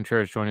Chan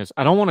Contreras joining us.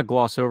 I don't want to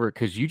gloss over it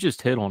because you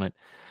just hit on it.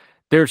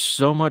 There's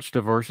so much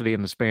diversity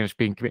in the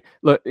Spanish-speaking community.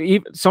 Look,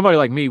 even somebody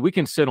like me, we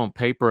can sit on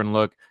paper and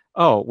look,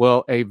 oh,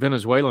 well, a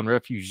Venezuelan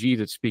refugee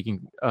that's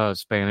speaking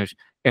Spanish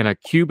and a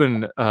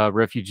Cuban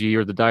refugee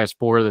or the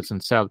diaspora that's in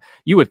South,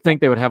 you would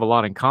think they would have a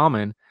lot in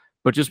common,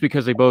 but just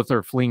because they both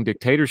are fleeing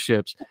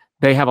dictatorships,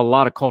 they have a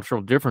lot of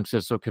cultural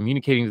differences. So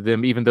communicating to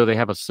them, even though they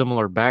have a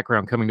similar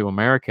background coming to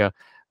America,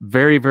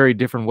 very, very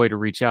different way to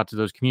reach out to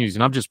those communities.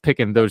 And I'm just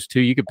picking those two.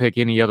 You could pick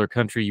any other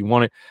country you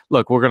want it.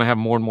 Look, we're going to have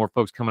more and more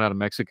folks coming out of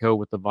Mexico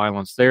with the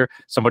violence there.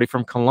 Somebody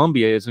from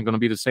Colombia isn't going to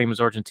be the same as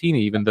Argentina,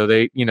 even though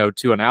they,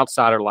 to an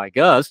outsider like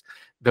us,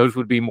 those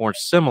would be more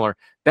similar.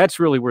 That's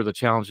really where the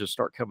challenges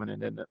start coming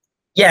in, isn't it?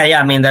 Yeah.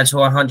 I mean, that's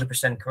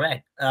 100%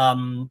 correct.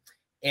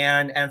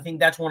 And I think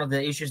that's one of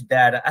the issues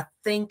that I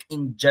think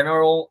in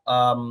general,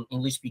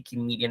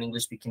 English-speaking media and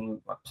English-speaking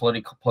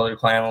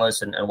political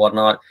analysts and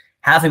whatnot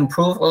have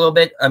improved a little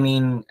bit. I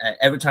mean,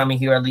 every time I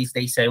hear, at least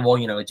they say, well,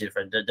 it's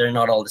different. They're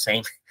not all the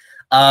same,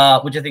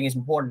 which I think is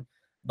important.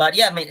 But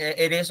yeah, I mean,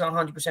 it is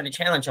 100% a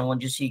challenge. And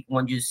when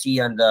you see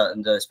on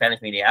the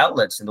Spanish media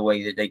outlets and the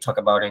way that they talk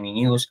about any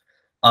news,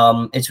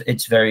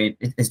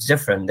 it's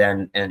different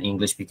than in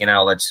English speaking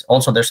outlets.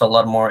 Also, there's a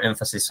lot more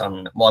emphasis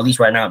on, well, at least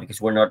right now, because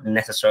we're not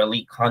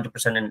necessarily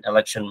 100% in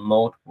election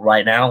mode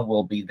right now.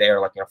 We'll be there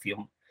like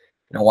in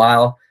a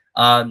while.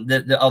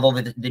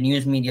 Although the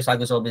news media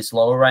cycle is a little bit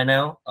slower right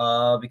now,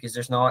 because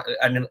there's not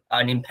an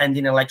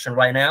impending election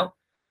right now.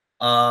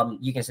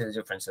 You can see the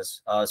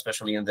differences,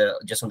 especially on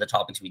the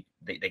topics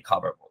they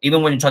cover.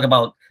 Even when you talk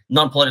about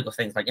non-political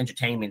things like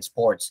entertainment,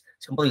 sports,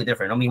 it's completely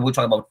different. I mean, we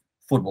talk about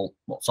football,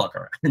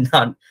 soccer,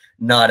 not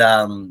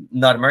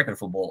American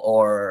football,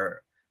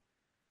 or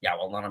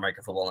not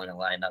American football. I'm gonna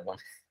lie in that one.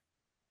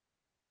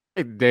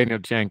 Hey, Daniel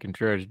Chan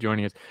Contreras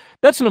joining us.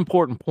 That's an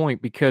important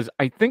point because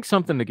I think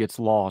something that gets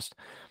lost.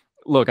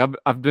 Look,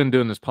 I've been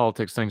doing this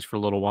politics things for a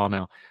little while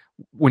now.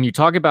 When you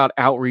talk about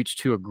outreach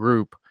to a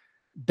group,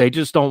 they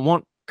just don't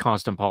want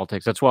constant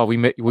politics. That's why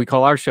we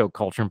call our show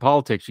Culture and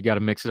Politics. You got to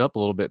mix it up a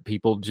little bit.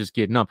 People just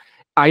get numb.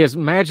 I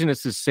imagine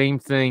it's the same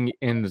thing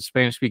in the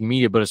Spanish-speaking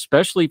media, but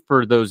especially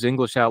for those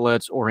English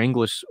outlets or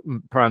English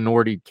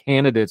minority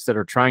candidates that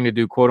are trying to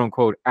do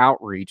quote-unquote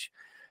outreach.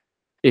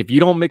 If you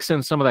don't mix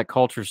in some of that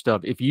culture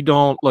stuff, if you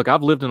don't, look,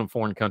 I've lived in a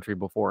foreign country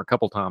before a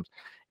couple times.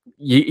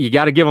 You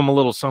got to give them a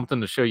little something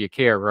to show you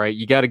care, right?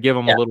 You got to give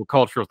them a little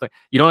cultural thing.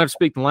 You don't have to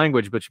speak the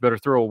language, but you better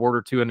throw a word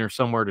or two in there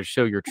somewhere to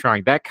show you're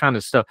trying. That kind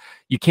of stuff.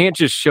 You can't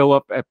just show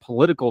up at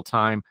political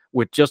time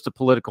with just a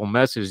political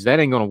message.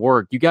 That ain't going to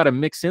work. You got to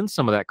mix in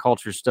some of that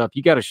culture stuff.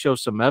 You got to show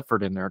some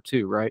effort in there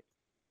too, right?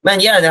 Man,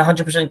 yeah, they're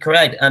 100%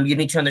 correct. You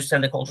need to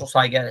understand the cultural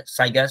side.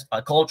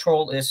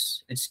 Cultural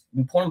it's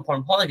important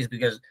politics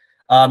because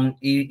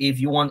if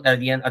you want at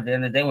the end of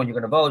the day when you're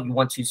going to vote, you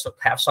want to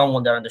have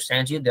someone that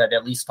understands you, that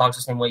at least talks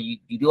the same way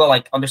you do,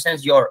 like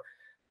understands your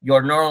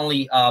not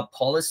only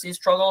policy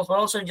struggles, but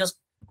also just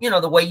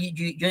the way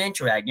you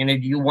interact.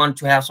 You want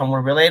to have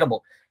someone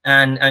relatable,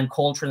 and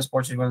culture and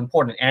sports is really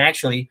important. And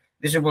actually,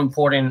 this is really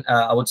important.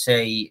 I would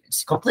say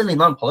it's completely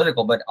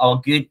non-political, but a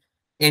good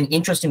and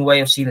interesting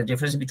way of seeing the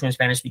difference between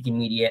Spanish-speaking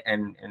media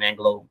and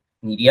Anglo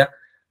media.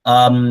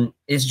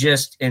 Is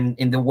just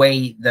in the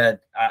way that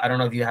I don't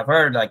know if you have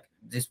heard, like,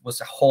 this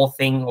was a whole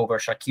thing over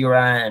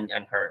Shakira and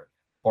her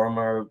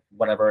former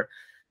whatever.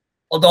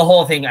 Well, the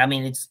whole thing, I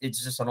mean, it's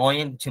just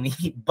annoying to me,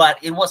 but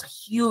it was a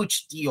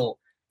huge deal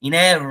in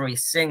every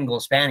single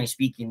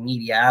Spanish-speaking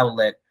media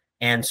outlet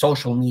and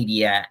social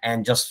media,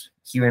 and just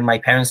hearing my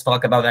parents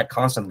talk about that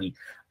constantly.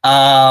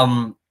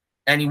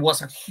 And it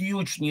was a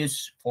huge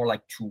news for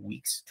like 2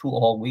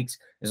 whole weeks.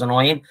 It's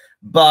annoying,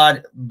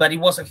 but it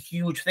was a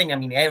huge thing. I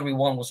mean,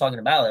 everyone was talking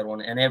about it,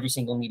 and every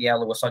single media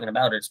outlet was talking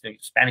about it,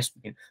 Spanish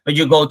speaking. But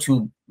you go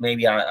to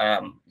maybe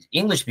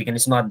English speaking,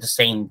 it's not the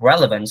same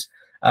relevance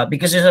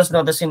because it's just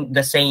not the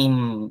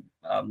same.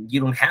 You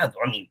don't have,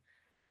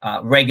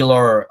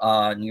 regular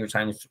New York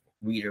Times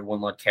reader will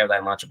not care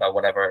that much about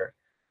whatever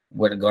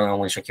going on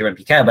with Shakira and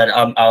Piqué, but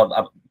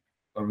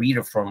a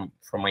reader from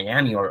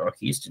Miami or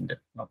Houston that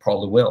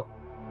probably will.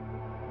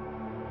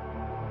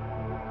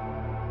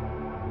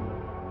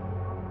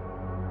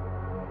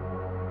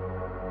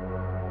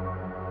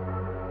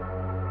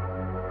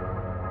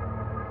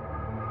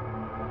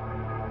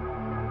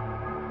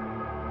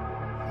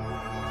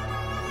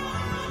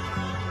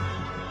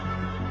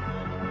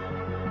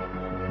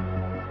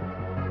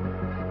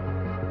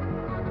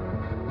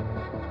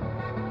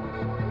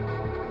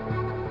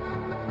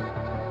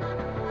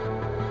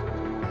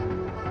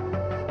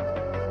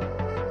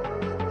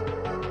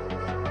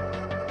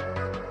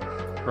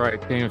 Right,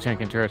 Daniel Chan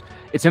Contreras.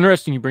 It's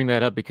interesting you bring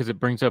that up because it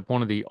brings up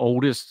one of the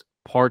oldest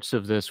parts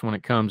of this when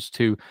it comes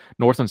to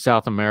North and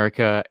South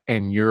America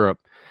and Europe.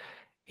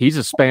 He's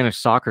a Spanish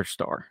soccer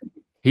star.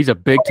 He's a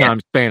big-time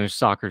Spanish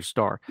soccer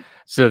star.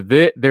 So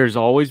there's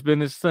always been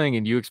this thing,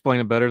 and you explain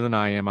it better than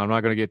I am. I'm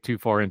not going to get too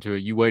far into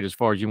it. You wait as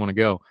far as you want to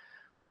go.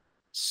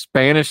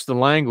 Spanish, the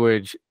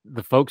language,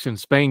 the folks in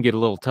Spain get a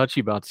little touchy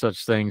about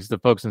such things. The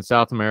folks in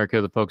South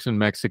America, the folks in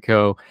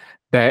Mexico,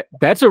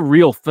 that's a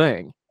real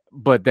thing.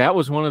 But that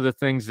was one of the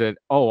things that,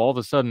 all of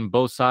a sudden,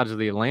 both sides of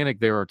the Atlantic,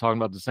 they were talking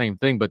about the same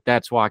thing. But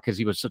that's why, because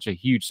he was such a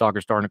huge soccer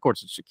star. And, of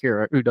course, it's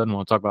Shakira. Who doesn't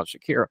want to talk about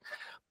Shakira?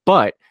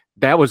 But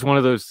that was one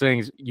of those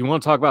things. You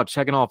want to talk about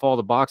checking off all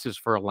the boxes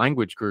for a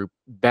language group.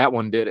 That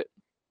one did it.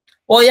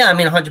 Well, yeah, I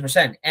mean,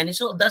 100%. And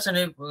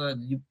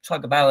you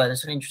talk about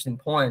that's an interesting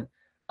point.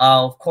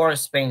 Of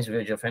course, Spain is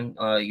very different,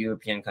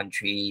 European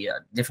country,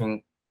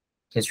 different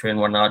history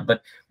and whatnot.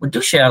 But we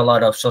do share a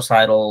lot of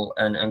societal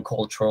and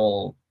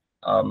cultural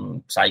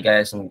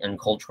zeitgeist and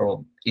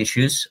cultural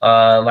issues.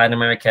 Latin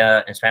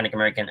America, Hispanic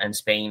American, and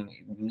Spain,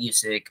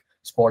 music,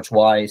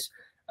 sports-wise.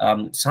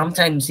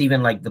 Sometimes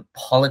even like the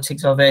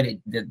politics of it,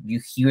 you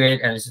hear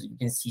it, and you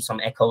can see some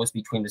echoes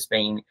between the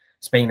Spain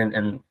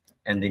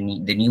and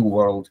the New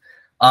World.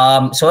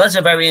 So that's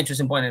a very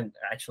interesting point, and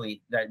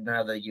actually, that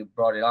now that you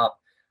brought it up,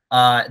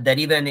 that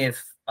even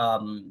if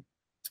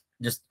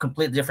just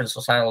completely different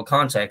societal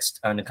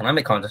context and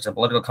economic context and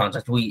political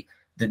context,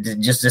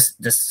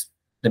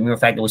 the mere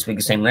fact that we speak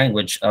the same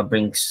language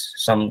brings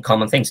some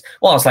common things.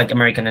 Well, it's like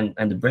American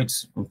and the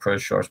Brits, I'm pretty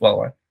sure as well,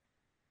 right?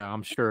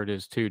 I'm sure it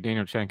is too.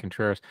 Daniel Chan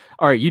Contreras.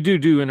 All right, you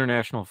do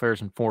international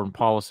affairs and foreign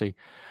policy.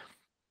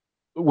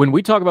 When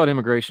we talk about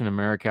immigration in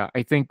America,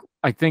 I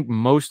think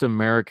most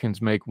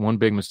Americans make one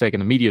big mistake, and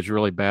the media is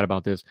really bad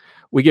about this.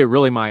 We get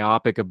really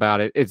myopic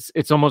about it.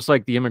 It's almost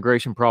like the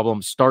immigration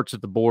problem starts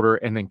at the border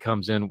and then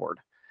comes inward.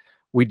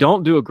 We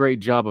don't do a great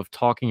job of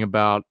talking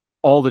about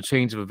all the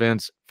change of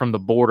events from the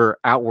border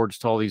outwards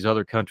to all these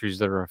other countries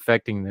that are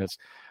affecting this.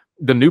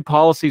 The new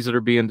policies that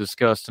are being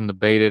discussed and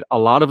debated, a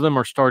lot of them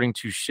are starting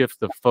to shift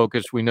the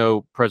focus. We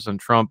know President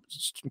Trump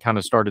kind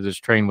of started this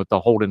train with the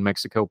hold in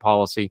Mexico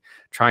policy,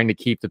 trying to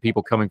keep the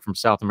people coming from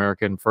South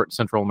America and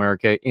Central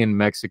America in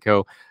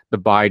Mexico, the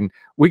Biden.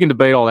 We can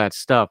debate all that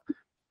stuff.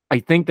 I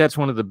think that's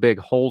one of the big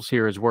holes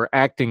here is we're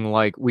acting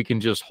like we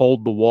can just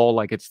hold the wall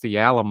like it's the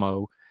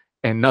Alamo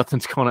and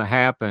nothing's going to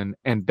happen.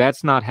 And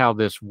that's not how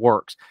this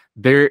works.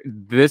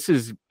 This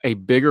is a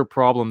bigger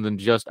problem than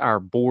just our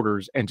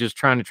borders and just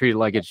trying to treat it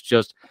like it's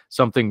just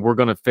something we're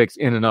going to fix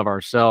in and of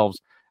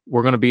ourselves.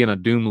 We're going to be in a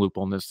doom loop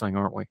on this thing,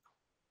 aren't we?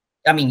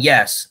 I mean,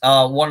 yes.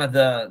 One of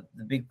the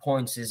big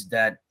points is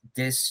that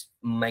this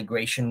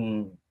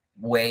migration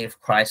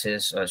wave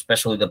crisis,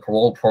 especially the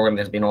parole program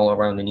that's been all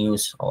around the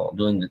news,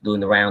 doing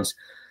the rounds,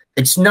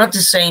 it's not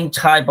the same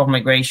type of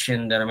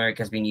migration that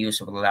America has been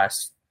used over the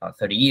last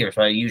 30 years,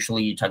 right?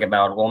 Usually you talk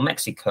about,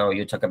 Mexico,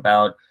 you talk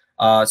about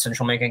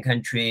Central American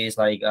countries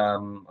like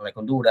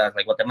Honduras,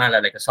 like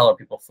Guatemala, like El Salvador,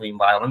 people fleeing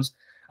violence.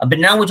 But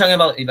now we're talking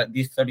about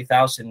this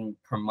 30,000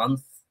 per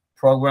month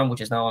program,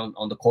 which is now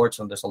on the courts,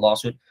 and there's a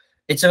lawsuit.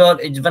 It's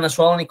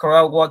Venezuela,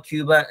 Nicaragua,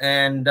 Cuba,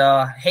 and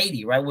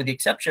Haiti, right? With the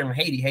exception of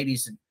Haiti. Haiti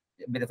is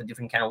a bit of a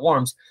different kind of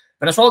worms.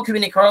 Venezuela, Cuba,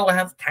 Nicaragua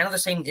have kind of the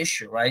same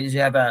issue, right? You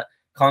have a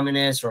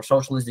communist or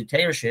socialist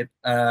dictatorship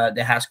that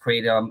has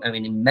created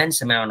an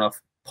immense amount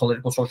of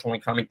political, social,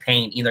 and economic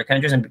pain in their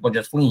countries, and people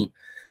just fleeing.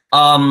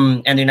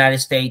 And the United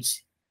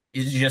States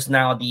is just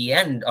now at the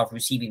end of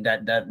receiving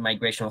that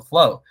migration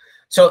flow.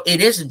 So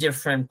it is a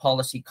different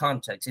policy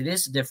context. It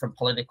is a different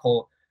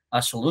political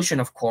solution,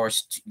 of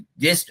course, to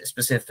this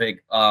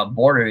specific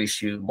border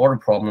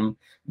problem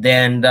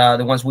than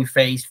the ones we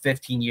faced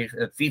 15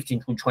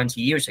 to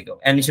 20 years ago.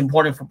 And it's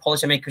important for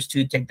policymakers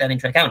to take that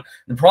into account.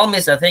 The problem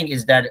is, I think,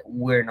 is that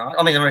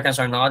Americans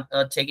are not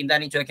taking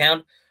that into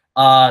account.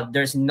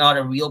 There's not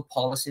a real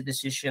policy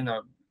decision,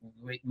 a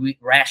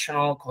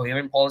rational,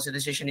 coherent policy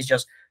decision. It's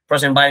just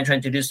President Biden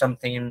trying to do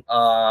something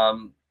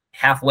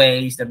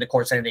halfway, then the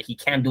court saying that he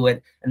can't do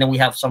it, and then we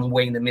have some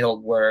way in the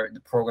middle where the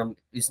program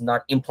is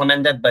not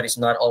implemented, but it's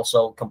not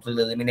also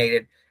completely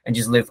eliminated, and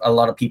just leave a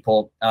lot of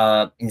people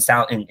in the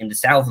south,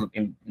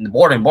 in the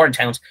border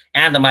towns,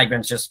 and the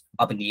migrants just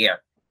up in the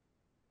air.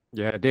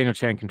 Yeah, Daniel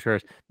Chan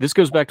Contreras. This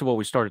goes back to what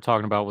we started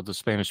talking about with the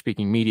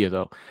Spanish-speaking media,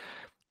 though.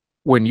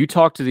 when you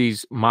talk to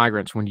these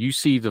migrants, when you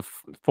see the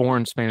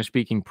foreign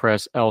Spanish-speaking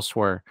press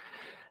elsewhere,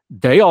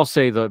 they all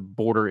say the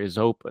border is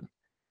open.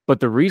 But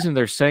the reason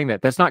they're saying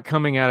that, that's not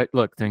coming at it.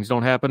 Look, things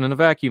don't happen in a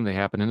vacuum. They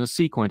happen in a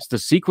sequence. The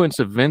sequence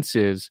of events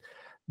is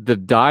the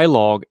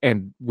dialogue,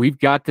 and we've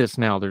got this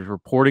now. There's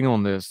reporting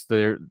on this.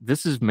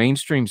 This is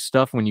mainstream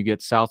stuff when you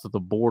get south of the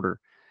border.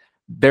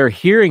 They're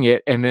hearing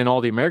it, and then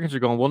all the Americans are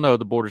going, well, no,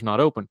 the border's not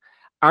open.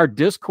 Our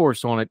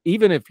discourse on it,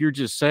 even if you're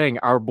just saying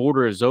our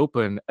border is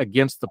open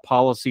against the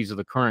policies of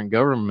the current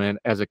government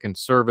as a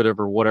conservative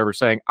or whatever,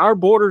 saying our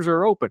borders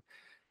are open,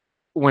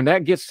 when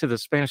that gets to the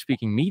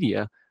Spanish-speaking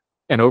media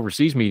and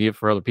overseas media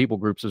for other people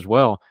groups as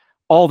well,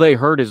 all they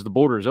heard is the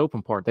border is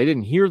open part. They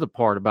didn't hear the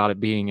part about it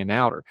being an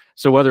outer.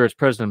 So whether it's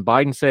President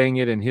Biden saying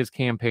it in his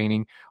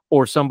campaigning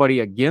or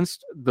somebody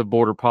against the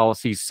border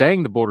policies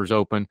saying the border's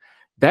open,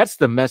 that's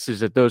the message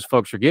that those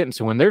folks are getting.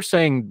 So when they're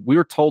saying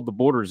we're told the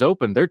border is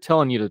open, they're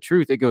telling you the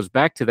truth. It goes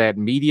back to that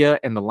media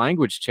and the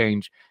language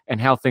change and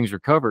how things are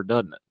covered,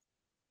 doesn't it?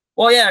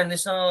 Well, yeah, and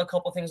there's a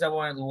couple of things I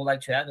would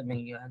like to add. I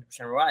mean, you're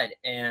 100% right.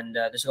 And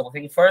there's a couple of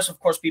things. First, of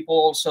course, people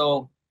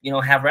also,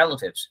 have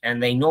relatives,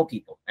 and they know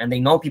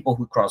people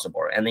who cross the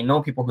border, and they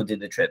know people who did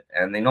the trip,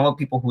 and they know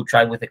people who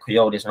tried with the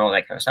coyotes and all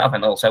that kind of stuff.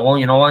 And they'll say,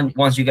 well,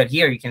 once you get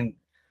here, you can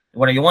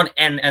whatever you want.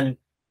 And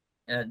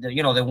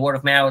the word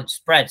of mouth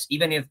spreads.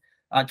 Even if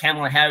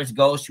Kamala Harris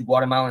goes to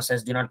Guatemala and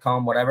says, do not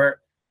come,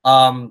 whatever.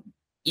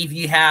 If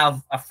you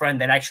have a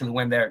friend that actually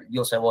went there,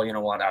 you'll say, well, you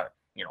know what,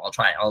 I'll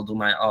try.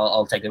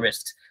 I'll take the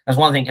risks. That's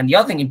one thing. And the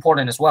other thing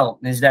important as well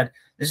is that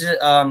this is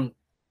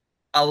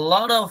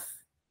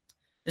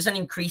there's an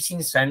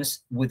increasing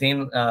sense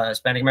within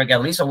Hispanic America.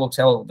 At least I will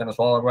tell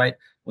Venezuela, right,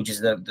 which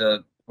is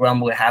the realm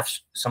we have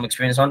some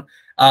experience on.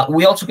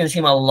 We also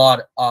consume a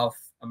lot of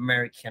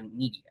American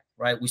media,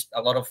 right?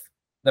 A lot of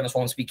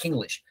Venezuelans speak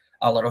English.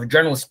 A lot of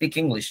journalists speak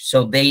English,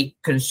 so they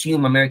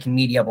consume American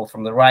media both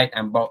from the right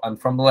and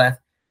from the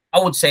left, I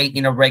would say,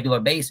 in a regular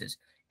basis.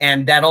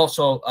 And that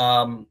also,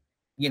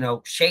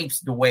 shapes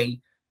the way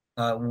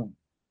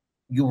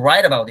you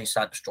write about these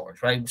type of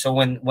stories, right? So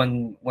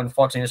when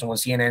Fox News and when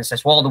CNN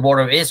says, well, the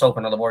border is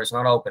open or the border is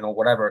not open or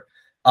whatever,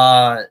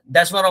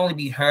 that's not only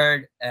being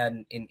heard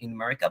in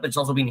America, but it's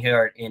also being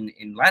heard in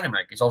Latin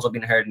America. It's also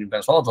been heard in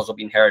Venezuela. It's also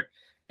been heard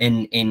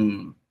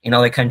in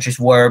other countries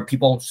where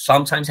people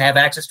sometimes have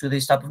access to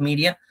this type of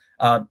media,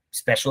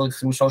 especially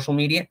through social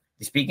media.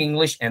 They speak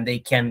English, and they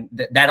can.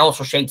 That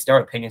also shapes their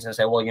opinions and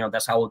say, well,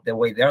 that's how the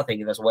way they're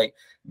thinking, that's the way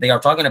they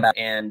are talking about,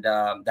 and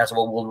that's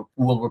what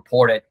we'll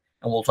report it,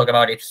 and we'll talk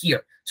about it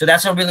here. So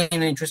that's a really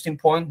an interesting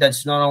point.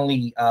 That's not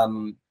only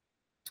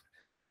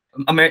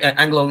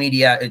Anglo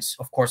media. It's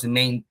of course the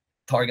main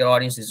target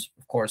audience is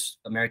of course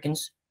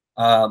Americans,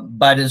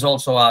 but there's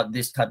also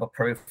this type of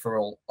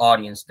peripheral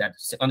audience that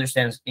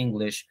understands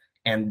English,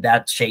 and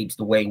that shapes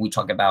the way we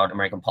talk about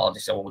American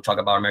politics and we talk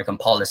about American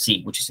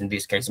policy, which is in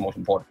this case the most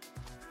important.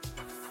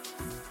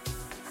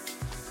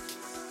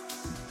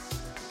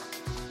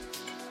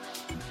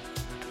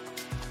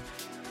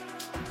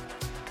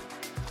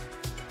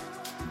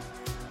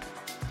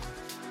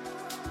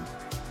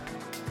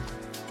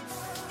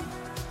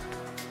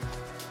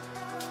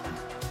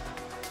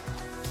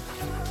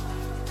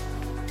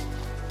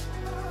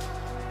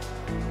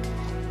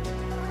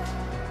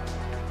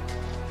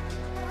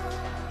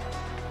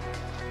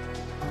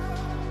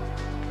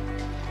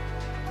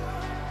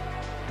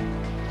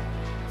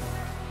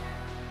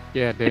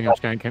 Yeah, Daniel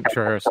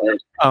Contreras.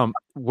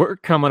 We're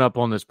coming up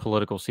on this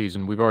political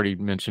season. We've already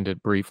mentioned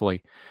it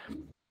briefly.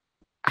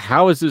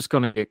 How is this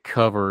going to get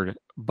covered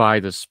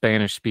by the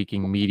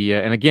Spanish-speaking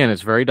media? And again,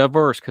 it's very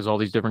diverse because all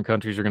these different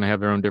countries are going to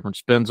have their own different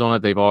spins on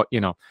it. They've all,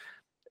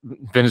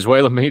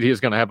 Venezuela media is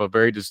going to have a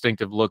very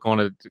distinctive look on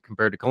it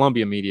compared to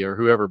Colombia media or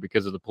whoever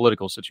because of the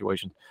political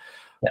situation.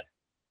 Yeah.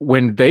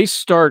 When they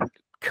start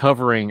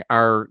covering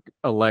our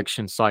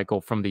election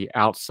cycle from the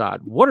outside,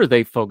 what are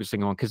they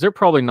focusing on? Because they're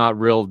probably not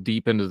real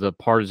deep into the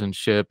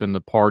partisanship and the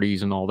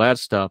parties and all that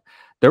stuff.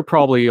 They're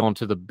probably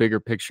onto the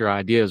bigger picture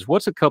ideas.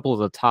 What's a couple of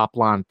the top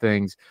line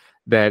things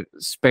that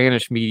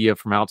Spanish media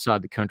from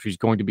outside the country is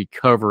going to be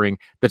covering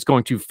that's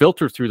going to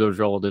filter through those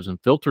relatives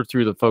and filter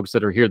through the folks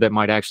that are here that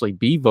might actually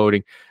be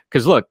voting?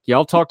 Because look,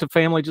 y'all talk to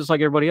family just like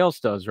everybody else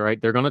does,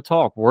 right? They're going to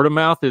talk. Word of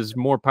mouth is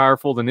more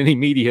powerful than any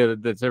media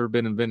that's ever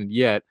been invented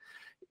yet,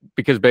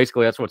 because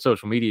basically that's what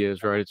social media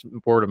is, right? It's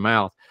word of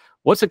mouth.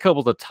 What's a couple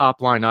of the top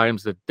line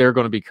items that they're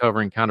going to be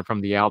covering kind of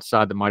from the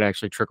outside that might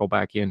actually trickle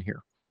back in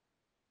here?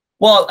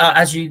 Well,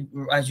 as you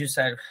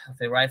said,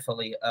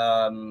 rightfully,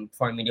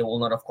 foreign media will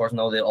not, of course,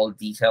 know all the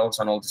details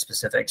and all the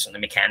specifics and the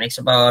mechanics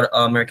about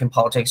American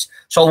politics.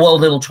 So what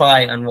they'll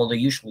try, and what they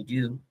usually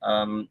do,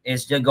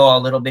 is to go a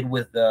little bit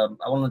with the,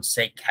 I won't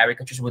say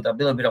caricatures, with a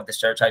little bit of the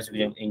stereotypes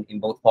in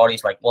both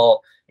parties. Like,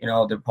 well,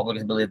 the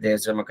Republicans believe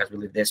this, the Democrats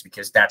believe this,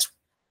 because that's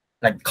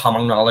like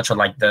common knowledge or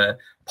like the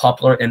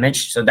popular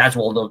image. So that's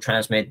what they'll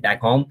transmit back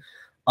home.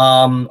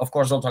 Of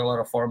course, they'll talk a lot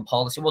of foreign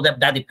policy. Well,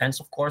 that depends,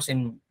 of course,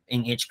 in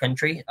each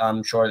country.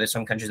 I'm sure there's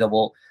some countries that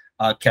will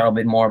care a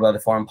bit more about the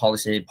foreign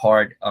policy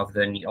part of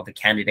the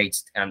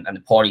candidates and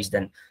the parties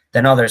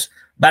than others.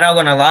 But I'm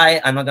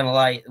not gonna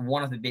lie.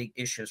 One of the big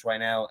issues right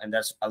now, and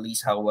that's at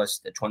least how it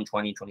was the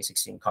 2020,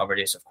 2016 covered,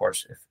 is of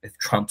course if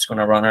Trump's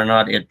gonna run or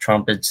not.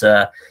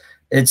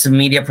 It's a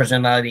media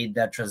personality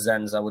that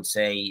transcends, I would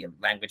say,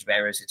 language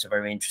barriers. It's a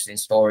very interesting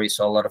story.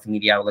 So a lot of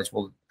media outlets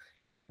will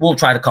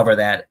try to cover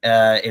that.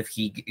 If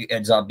he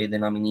ends up being the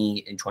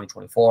nominee in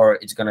 2024,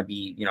 it's gonna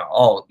be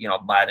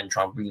Biden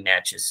Trump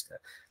rematches.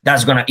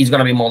 He's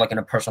gonna be more like in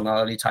a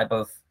personality type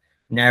of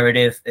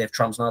narrative. If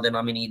Trump's not the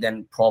nominee,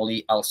 then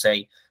probably I'll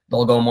say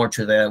they'll go more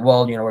to the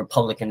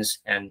Republicans,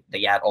 and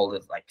they add all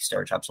the like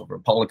stereotypes of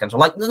Republicans, or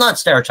like not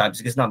stereotypes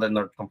because they're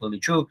not completely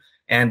true,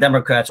 and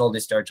Democrats, all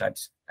these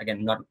stereotypes,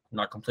 again,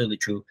 not completely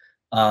true,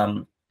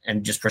 and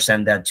just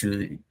present that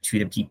to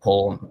the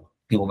people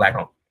back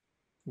home.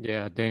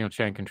 Yeah, Daniel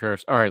Chan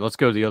Contreras. All right, let's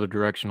go the other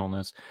direction on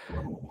this.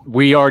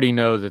 We already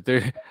know that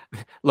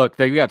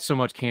they've got so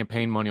much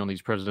campaign money on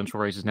these presidential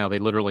races now, they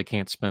literally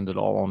can't spend it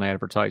all on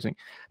advertising.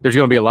 There's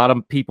going to be a lot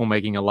of people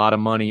making a lot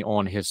of money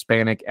on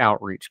Hispanic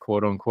outreach,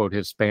 quote unquote,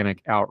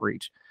 Hispanic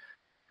outreach.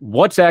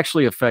 What's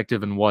actually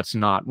effective and what's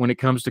not when it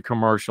comes to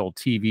commercial,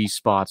 TV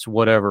spots,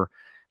 whatever.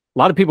 A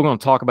lot of people are going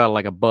to talk about it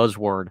like a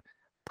buzzword.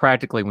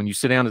 Practically, when you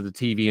sit down to the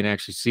TV and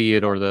actually see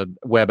it, or the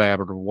web app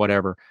or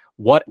whatever,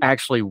 what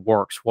actually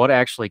works, what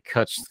actually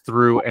cuts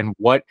through, and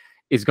what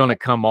is going to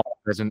come off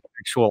as an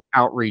actual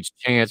outreach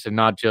chance, and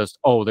not just,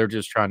 they're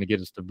just trying to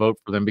get us to vote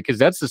for them, because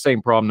that's the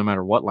same problem no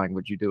matter what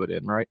language you do it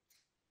in, right?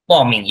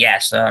 Well, I mean,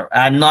 yes,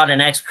 I'm not an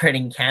expert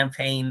in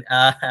campaign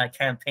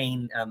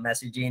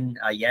messaging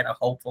yet.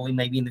 Hopefully,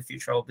 maybe in the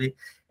future I'll be,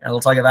 and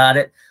we'll talk about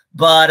it.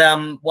 But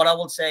what I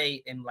would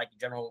say in like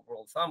general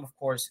rule of thumb, of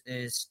course,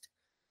 is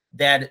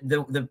that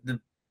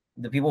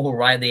the people who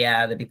write the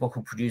ad, the people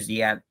who produce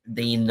the ad,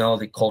 they know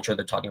the culture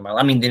they're talking about.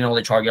 I mean, they know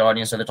the target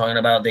audience that they're talking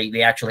about.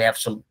 They actually have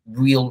some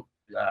real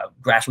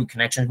grassroots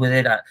connections with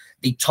it.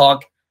 They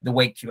talk the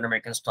way Cuban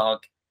Americans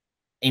talk,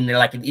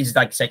 it's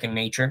like second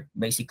nature.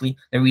 Basically,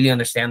 they really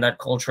understand that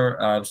culture.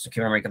 So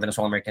Cuban Americans,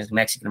 Venezuelan Americans,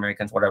 Mexican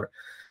Americans, whatever.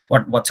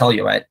 What tell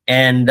you, right?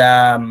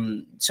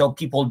 And so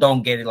people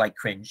don't get it like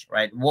cringe,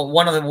 right?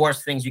 One of the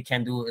worst things you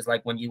can do is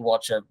like when you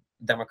watch a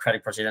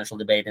Democratic presidential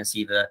debate and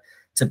see the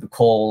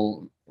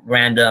typical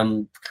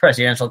random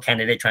presidential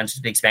candidate trying to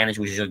speak Spanish,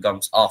 which just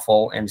becomes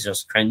awful and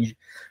just cringe.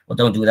 Well,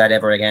 don't do that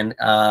ever again.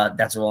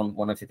 That's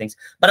one of the things.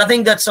 But I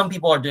think that some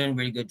people are doing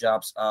really good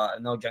jobs. I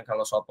know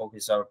Giancarlo Sopo,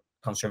 who's a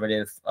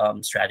conservative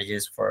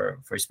strategist for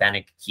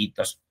Hispanic. He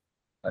does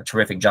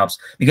terrific jobs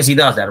because he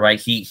does that, right?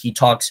 He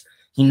talks.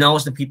 He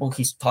knows the people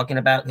he's talking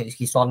about,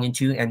 he's talking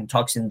to, and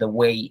talks in the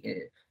way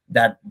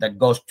that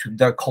goes to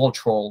their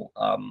cultural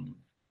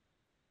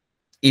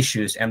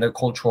issues and their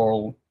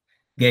cultural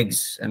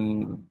gigs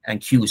and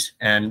cues,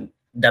 and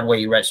that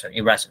way it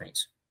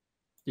resonates.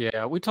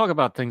 Yeah, we talk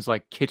about things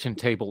like kitchen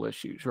table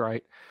issues,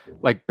 right?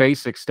 Like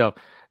basic stuff.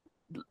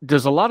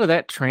 Does a lot of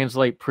that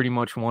translate pretty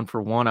much one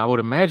for one? I would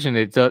imagine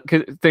it does.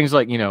 Things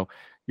like,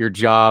 your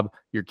job,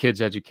 your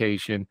kids'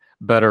 education,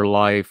 better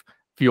life,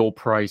 fuel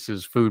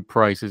prices, food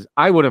prices.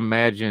 I would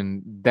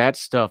imagine that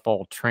stuff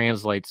all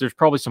translates. There's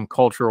probably some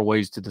cultural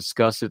ways to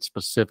discuss it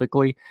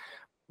specifically.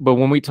 But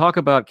when we talk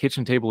about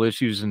kitchen table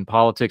issues in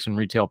politics and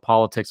retail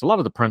politics, a lot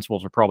of the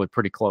principles are probably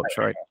pretty close,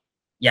 right?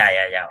 Yeah.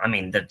 I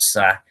mean, that's,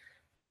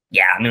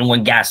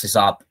 when gas is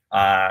up,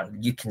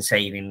 you can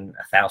say it in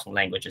 1,000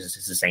 languages.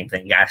 It's the same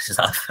thing. Gas is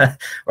up,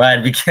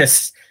 right?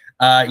 Because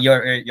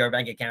your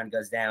bank account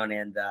goes down,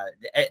 and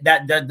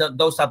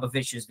those type of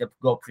issues that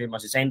go pretty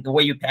much the same. The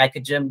way you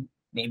package them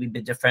maybe a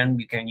bit different.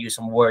 You can use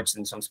some words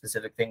and some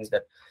specific things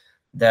that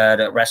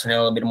resonate a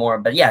little bit more.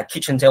 But yeah,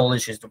 kitchen table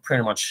issues are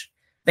pretty much.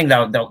 I think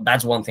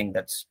that's one thing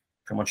that's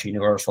pretty much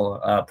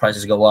universal.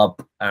 Prices go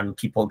up and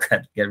people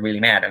get really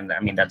mad, and I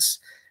mean that's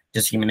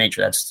just human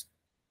nature. That's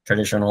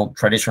traditional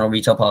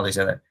retail politics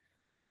of it.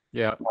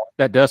 Yeah,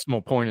 that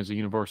decimal point is a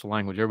universal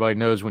language. Everybody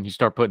knows when you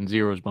start putting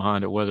zeros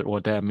behind it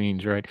what that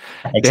means, right?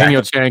 Exactly.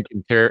 Daniel Chan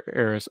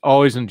Contreras,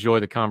 always enjoy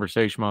the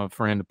conversation, my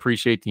friend.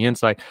 Appreciate the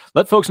insight.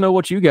 Let folks know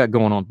what you got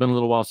going on. It's been a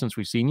little while since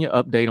we've seen you.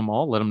 Update them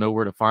all. Let them know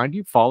where to find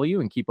you, follow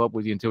you, and keep up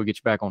with you until we get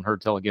you back on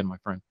Heard Tell again, my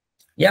friend.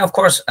 Yeah, of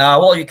course.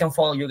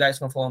 You guys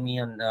can follow me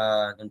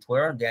on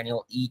Twitter,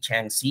 Daniel E.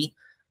 Chang C.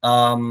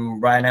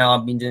 Right now,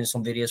 I've been doing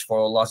some videos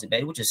for Lost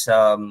Debate, which is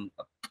social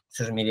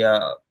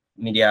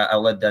media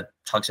outlet that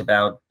talks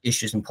about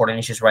important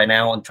issues right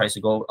now, and tries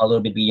to go a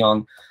little bit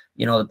beyond,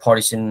 the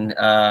partisan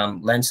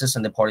lenses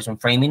and the partisan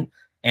framing.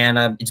 And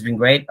it's been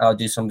great. I'll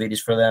do some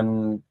videos for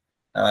them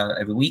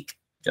every week.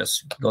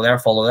 Just go there,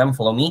 follow them,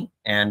 follow me,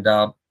 and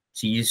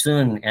see you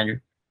soon, Andrew.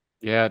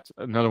 Yeah, it's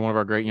another one of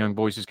our great Young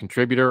Voices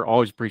contributor.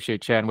 Always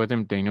appreciate chatting with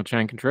him. Daniel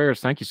Chan Contreras.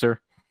 Thank you, sir.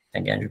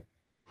 Thank you, Andrew.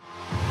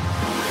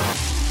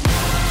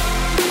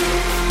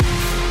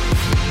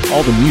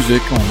 All the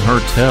music on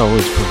Heard Tell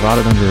is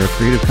provided under a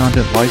Creative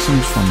Content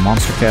license from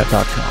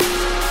monstercat.com.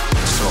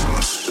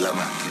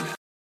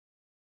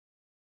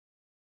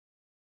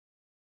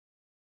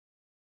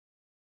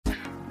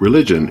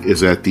 Religion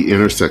is at the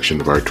intersection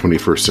of our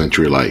 21st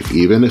century life,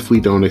 even if we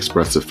don't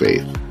express a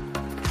faith.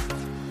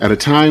 At a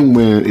time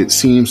when it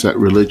seems that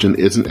religion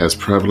isn't as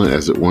prevalent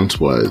as it once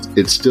was,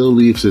 it still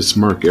leaves its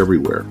mark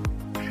everywhere.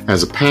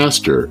 As a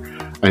pastor,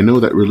 I know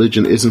that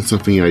religion isn't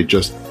something I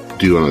just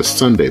do on a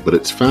Sunday, but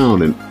it's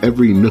found in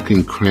every nook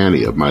and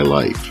cranny of my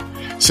life.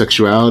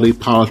 Sexuality,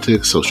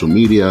 politics, social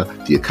media,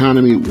 the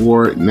economy,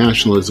 war,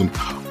 nationalism,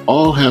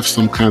 all have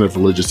some kind of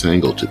religious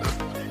angle to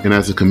them. And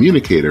as a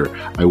communicator,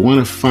 I want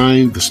to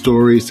find the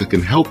stories that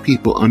can help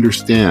people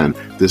understand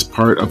this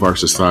part of our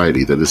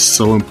society that is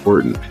so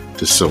important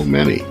to so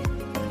many.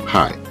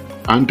 Hi,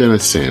 I'm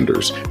Dennis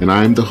Sanders, and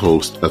I'm the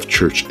host of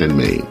Church in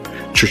Maine.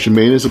 Church in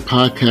Maine is a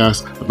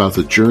podcast about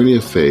the journey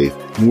of faith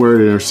and where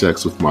it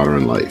intersects with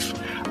modern life.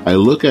 I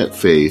look at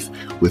faith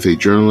with a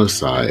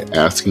journalist's eye,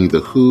 asking the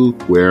who,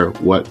 where,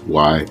 what,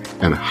 why,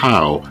 and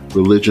how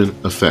religion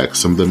affects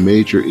some of the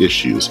major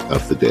issues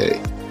of the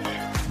day.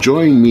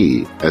 Join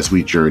me as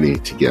we journey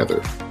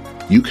together.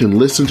 You can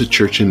listen to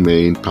Church in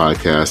Maine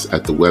podcast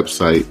at the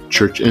website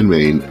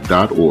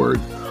churchinmaine.org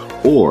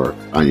or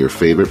on your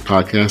favorite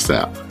podcast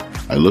app.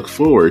 I look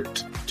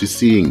forward to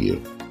seeing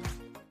you.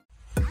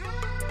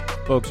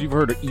 Folks, you've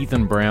heard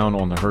Ethan Brown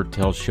on the Heard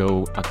Tell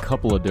Show a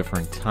couple of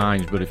different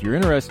times, but if you're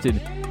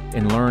interested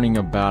in learning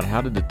about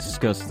how to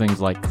discuss things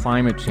like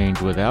climate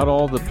change without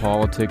all the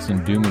politics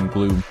and doom and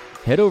gloom,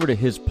 head over to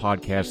his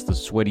podcast, The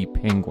Sweaty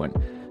Penguin.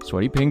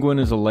 Sweaty Penguin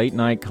is a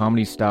late-night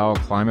comedy-style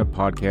climate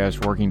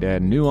podcast working to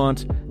add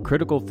nuance,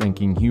 critical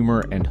thinking,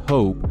 humor, and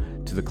hope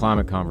to the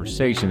climate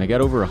conversation. They got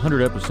over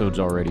 100 episodes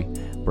already,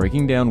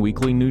 breaking down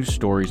weekly news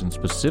stories and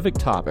specific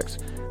topics,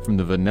 from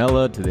the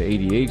vanilla to the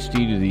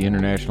ADHD to the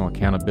international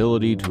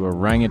accountability to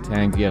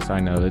orangutans. Yes, I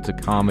know, it's a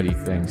comedy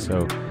thing,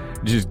 so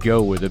just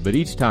go with it. But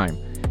each time,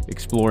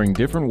 exploring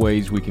different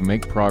ways we can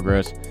make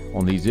progress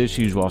on these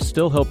issues while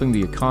still helping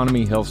the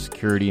economy, health,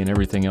 security, and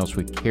everything else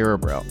we care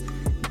about.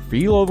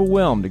 Feel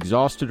overwhelmed,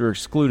 exhausted, or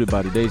excluded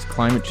by today's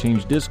climate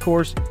change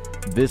discourse?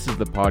 This is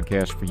the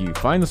podcast for you.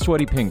 Find The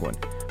Sweaty Penguin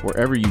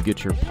wherever you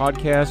get your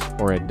podcasts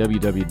or at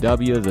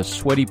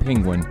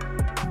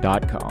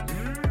www.thesweatypenguin.com.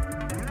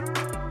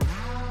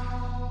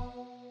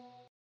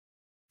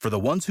 For the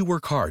ones who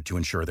work hard to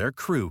ensure their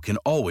crew can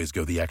always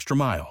go the extra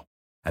mile,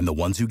 and the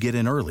ones who get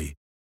in early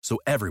so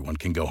everyone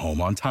can go home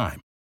on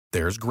time,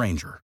 there's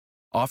Grainger,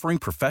 offering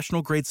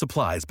professional-grade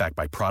supplies backed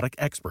by product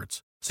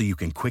experts, so you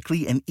can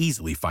quickly and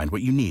easily find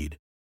what you need.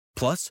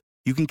 Plus,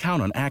 you can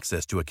count on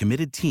access to a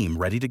committed team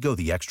ready to go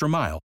the extra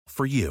mile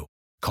for you.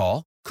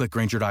 Call, click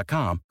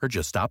Grainger.com, or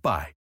just stop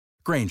by.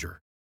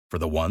 Grainger, for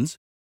the ones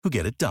who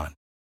get it done.